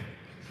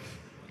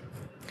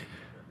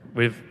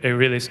 with a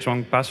really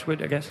strong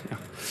password, I guess.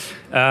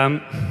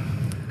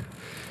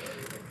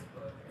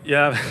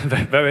 Yeah,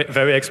 very,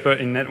 very expert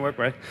in network,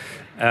 right?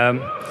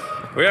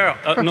 We are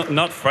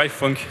not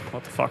Freifunk.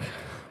 What the fuck?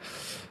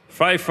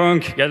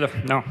 Freifunk,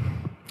 no.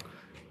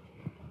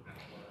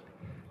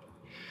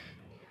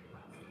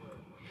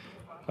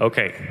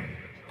 Okay.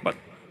 But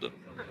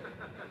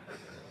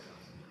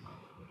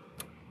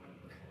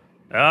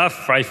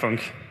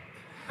Freifunk.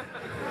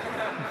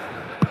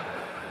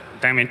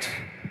 Damn it.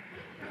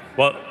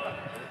 Well,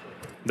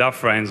 they're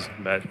friends,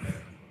 but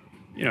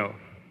you know,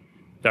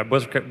 they're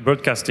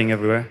broadcasting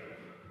everywhere.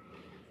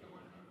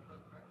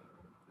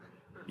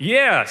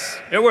 Yes,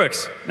 it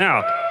works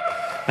now.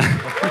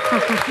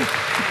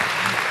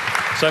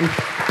 So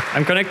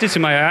I'm connected to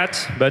my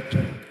hat, but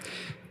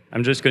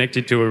I'm just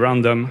connected to a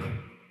random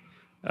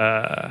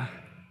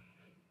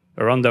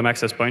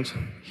access point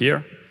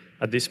here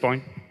at this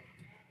point.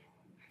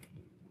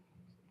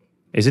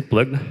 Is it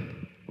plugged?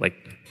 Like.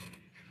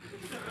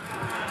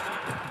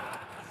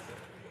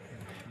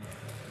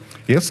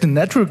 Yes, the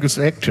network is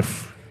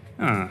active.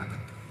 Ah,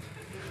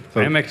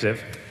 So- I am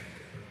active.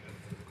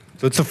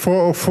 So it's a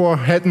 404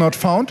 head not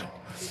found?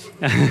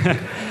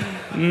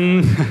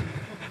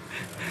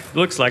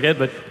 Looks like it,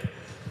 but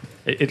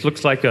it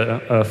looks like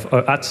a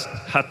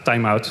hat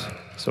timeout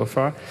so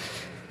far.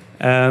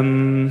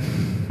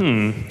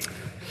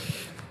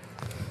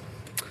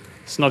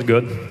 It's not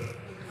good.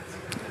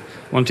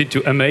 Wanted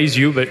to amaze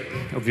you, but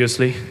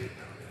obviously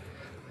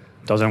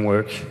doesn't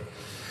work.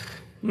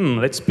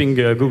 Let's ping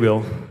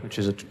Google, which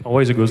is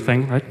always a good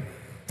thing, right?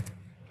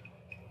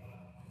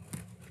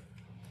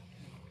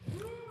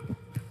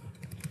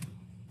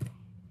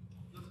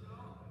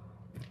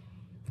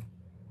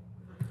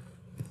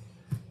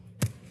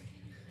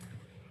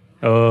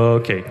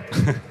 Okay,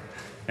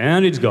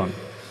 and it's gone.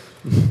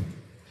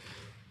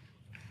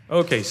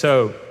 Okay,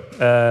 so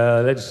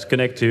let's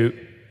connect to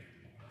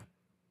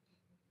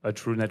a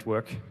true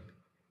network.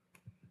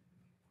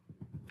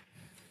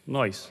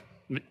 Nice.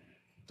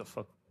 The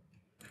fuck?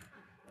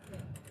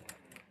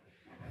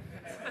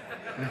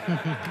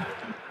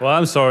 Well,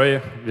 I'm sorry,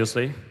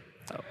 obviously.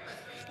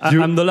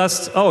 I'm the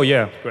last. Oh,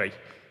 yeah, great.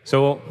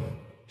 So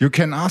you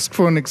can ask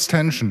for an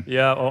extension.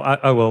 Yeah,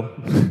 I will.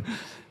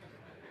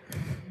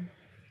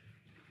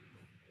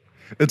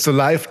 It's a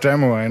live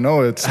demo, I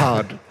know it's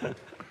hard.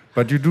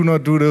 But you do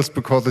not do this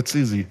because it's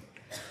easy.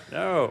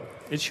 No,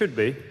 it should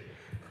be.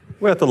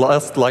 We're at the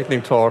last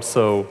lightning talk,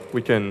 so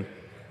we can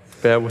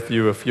bear with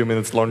you a few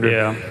minutes longer.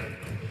 Yeah.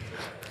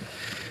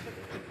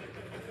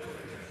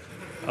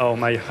 Oh,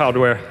 my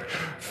hardware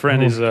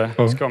friend is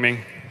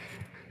coming.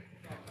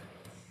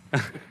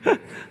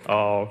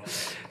 Oh,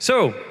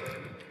 so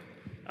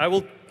I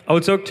will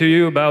talk to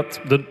you about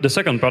the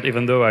second part,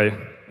 even though I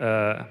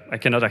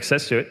cannot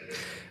access to it.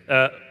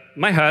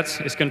 My hat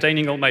is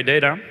containing all my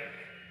data,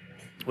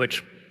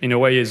 which in a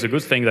way is a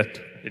good thing that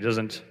it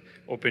doesn't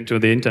open to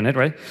the internet,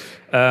 right?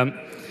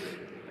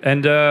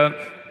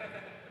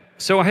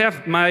 So I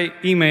have my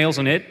emails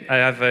on it. I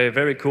have a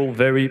very cool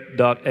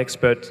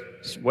very.expert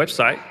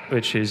website,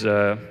 which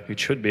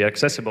should be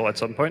accessible at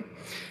some point.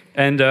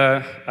 And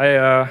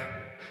I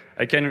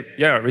can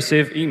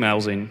receive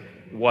emails in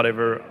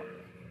whatever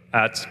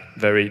at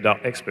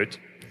very.expert.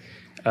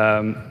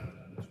 So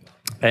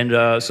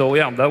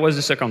that was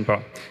the second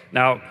part.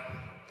 Now,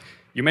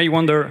 you may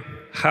wonder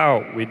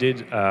how we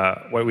did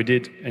what we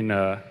did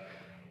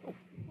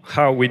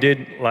how we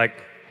did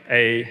like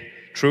a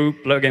true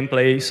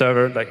plug-and-play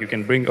server that you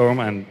can bring home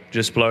and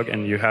just plug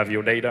and you have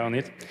your data on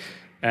it.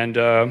 And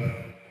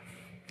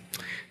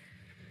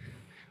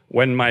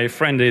when my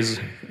friend is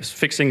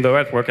fixing the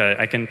network,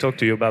 I can talk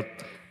to you about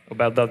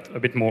that a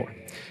bit more.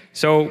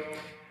 So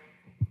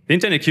the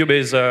Internet Cube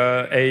is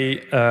how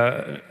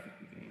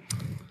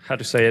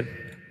to say it,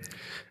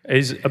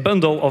 is a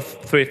bundle of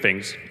three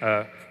things.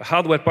 A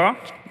hardware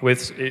part,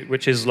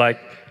 which is like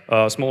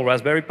a small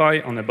Raspberry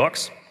Pi on a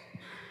box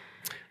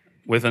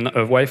with a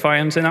Wi-Fi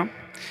antenna.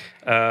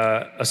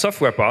 A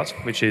software part,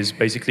 which is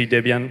basically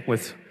Debian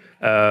with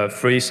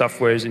free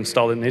softwares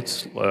installed in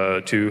it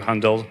to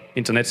handle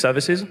internet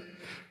services,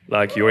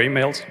 like your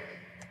emails.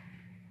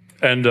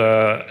 And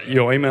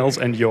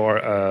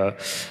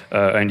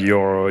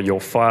your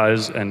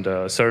files and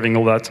serving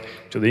all that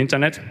to the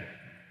internet.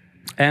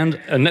 And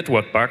a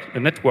network part,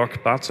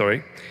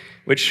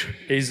 which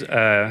is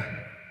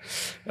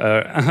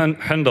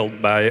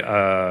handled by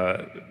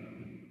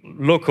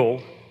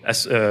local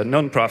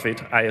non-profit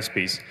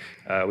ISPs,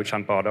 which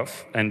I'm part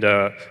of, and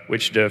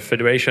which the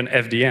Federation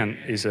FDN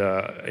is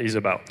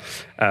about.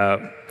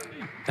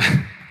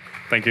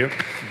 Thank you.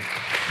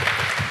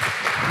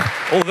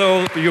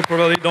 Although you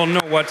probably don't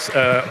know what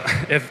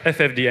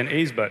FFDN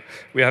is, but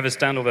we have a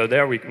stand over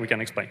there, we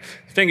can explain.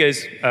 The thing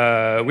is,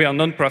 we are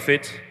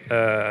non-profit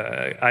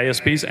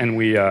ISPs, and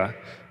we are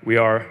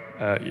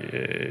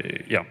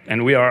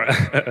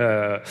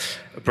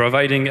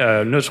providing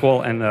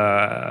neutral and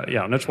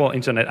neutral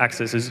internet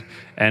accesses.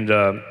 And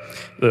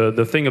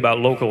the thing about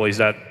local is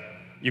that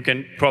you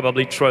can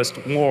probably trust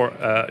more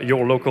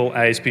your local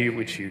ISP,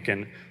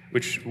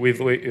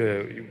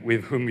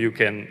 with whom you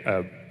can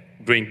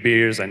drink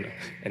beers and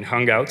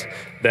hang out,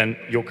 than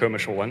your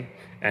commercial one.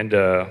 And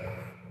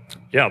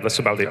that's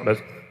about it.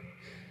 But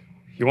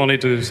you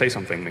wanted to say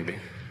something, maybe?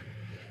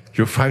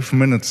 Your 5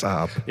 minutes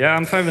are up. Yeah,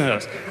 I'm 5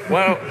 minutes.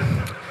 Well,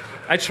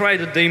 I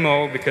tried a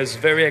demo because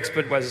Very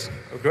Expert was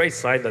a great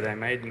site that I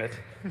made,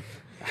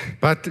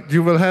 but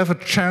you will have a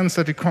chance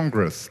at the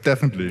Congress,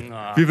 definitely.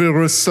 Nah. We will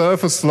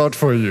reserve a slot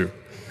for you.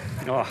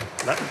 Oh,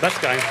 that's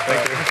kind.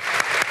 Thank you.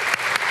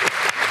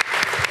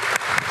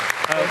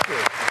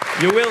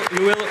 You will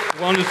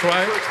want to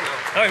try it?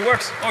 Oh, it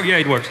works. Oh, yeah,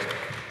 it works.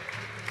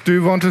 Do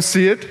you want to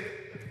see it?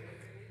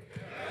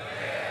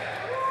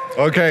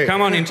 Okay.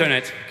 Come on,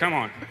 internet. Come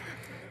on.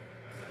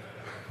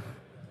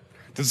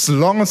 This is the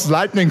longest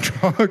lightning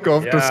talk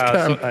of this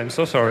camp. I'm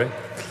so sorry.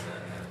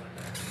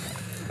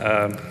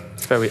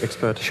 Very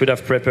expert. Should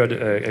have prepared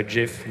a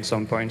GIF at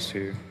some point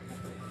to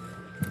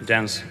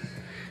dance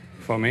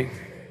for me.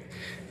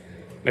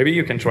 Maybe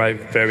you can try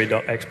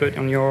very.expert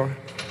on your...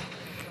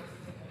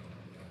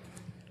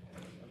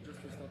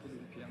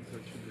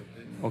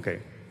 Okay.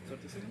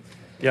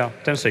 Yeah,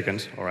 10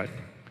 seconds, all right.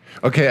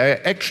 Okay, I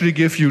actually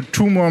give you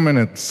 2 more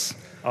minutes.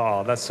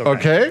 Oh, that's so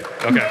okay.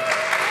 Kind. Okay.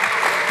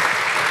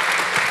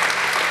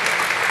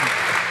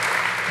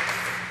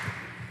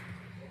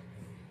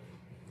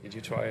 Did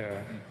you try?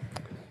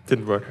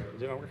 Didn't work.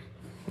 Didn't work?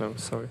 No,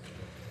 sorry.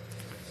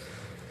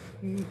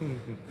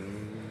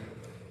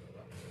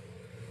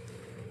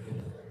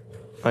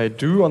 I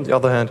do, on the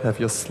other hand, have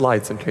your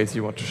slides in case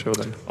you want to show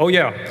them. Oh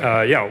yeah,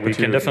 we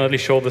can definitely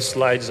show the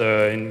slides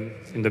in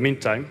the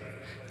meantime.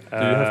 Do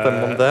you have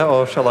them on there,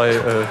 or shall I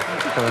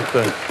connect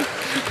them?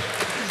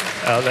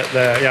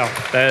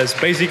 There's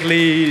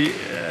basically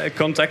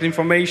contact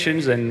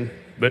information,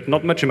 but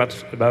not much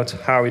about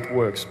how it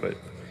works. But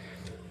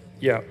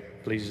yeah,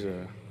 please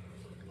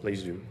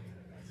do.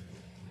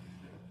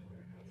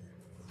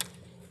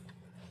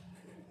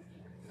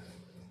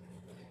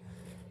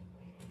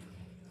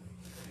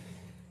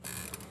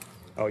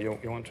 Oh, you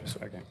want to?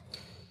 Okay.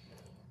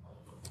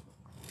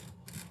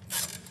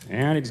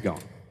 And it's gone.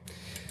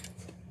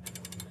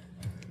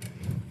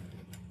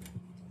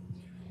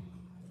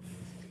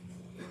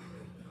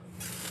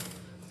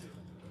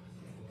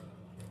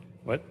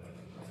 What?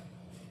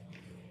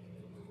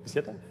 Is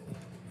it that?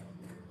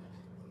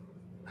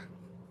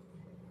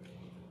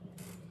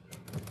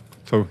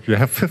 So you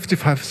have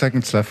 55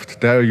 seconds left.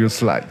 There are your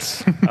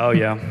slides. Oh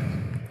yeah,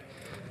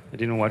 I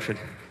didn't watch it.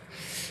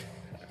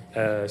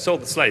 So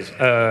the slides.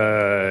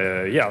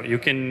 You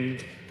can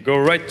go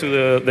right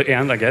to the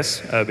end, I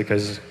guess,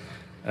 because.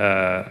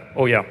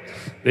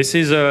 This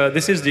is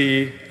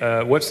the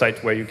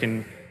website where you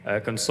can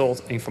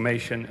consult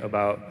information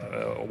about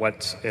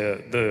what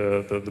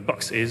the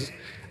box is,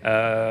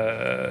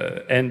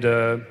 and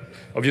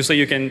obviously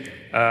you can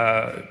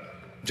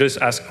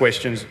just ask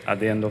questions at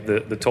the end of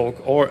the talk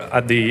or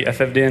at the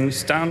FFDN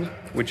stand,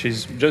 which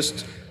is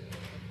just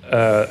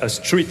a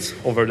street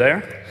over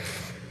there.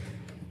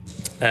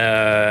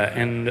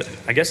 And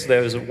I guess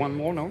there is one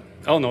more, no?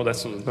 Oh no,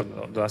 that's the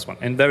last one.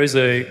 And there is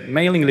a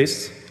mailing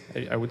list,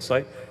 I would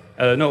say.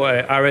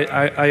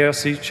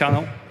 IRC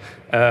channel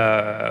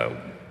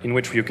in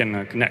which you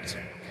can connect.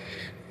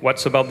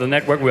 What's about the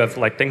network? We have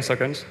like 10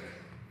 seconds.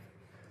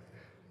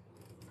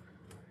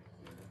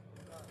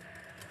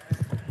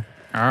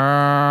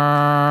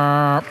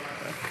 Not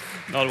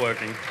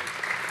working.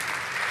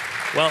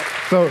 Well,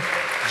 so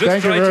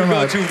just try to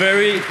go to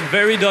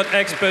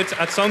very.expert.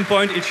 At some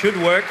point, it should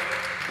work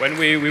when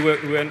we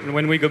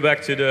go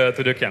back to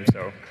the camp.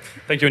 So,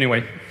 thank you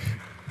anyway.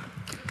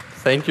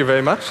 Thank you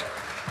very much.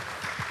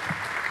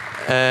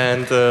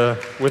 And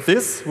with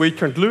this, we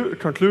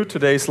conclude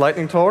today's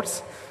lightning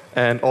talks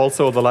and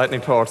also the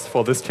lightning talks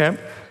for this camp.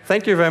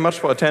 Thank you very much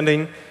for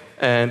attending.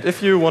 And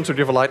if you want to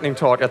give a lightning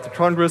talk at the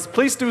Congress,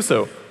 please do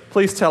so.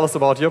 Please tell us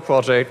about your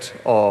project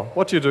or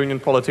what you're doing in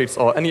politics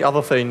or any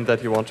other thing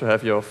that you want to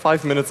have your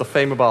 5 minutes of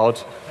fame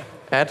about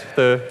at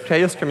the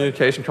Chaos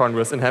Communication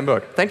Congress in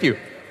Hamburg. Thank you.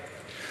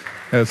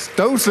 Yes,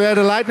 those were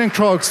the lightning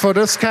talks for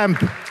this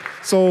camp.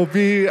 So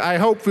I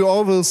hope we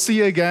all will see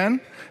you again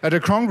at the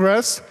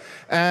Congress.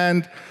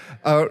 And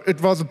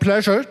it was a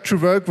pleasure to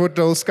work with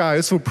those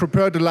guys who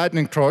prepared the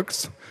lightning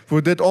talks,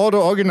 who did all the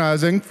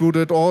organizing, who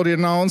did all the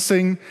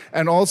announcing,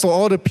 and also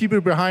all the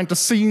people behind the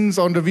scenes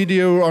on the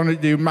video, on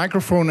the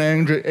microphone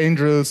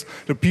angels,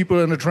 the people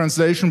in the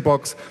translation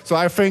box. So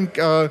I think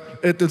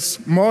it is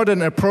more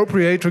than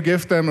appropriate to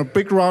give them a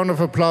big round of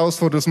applause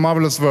for this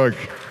marvelous work.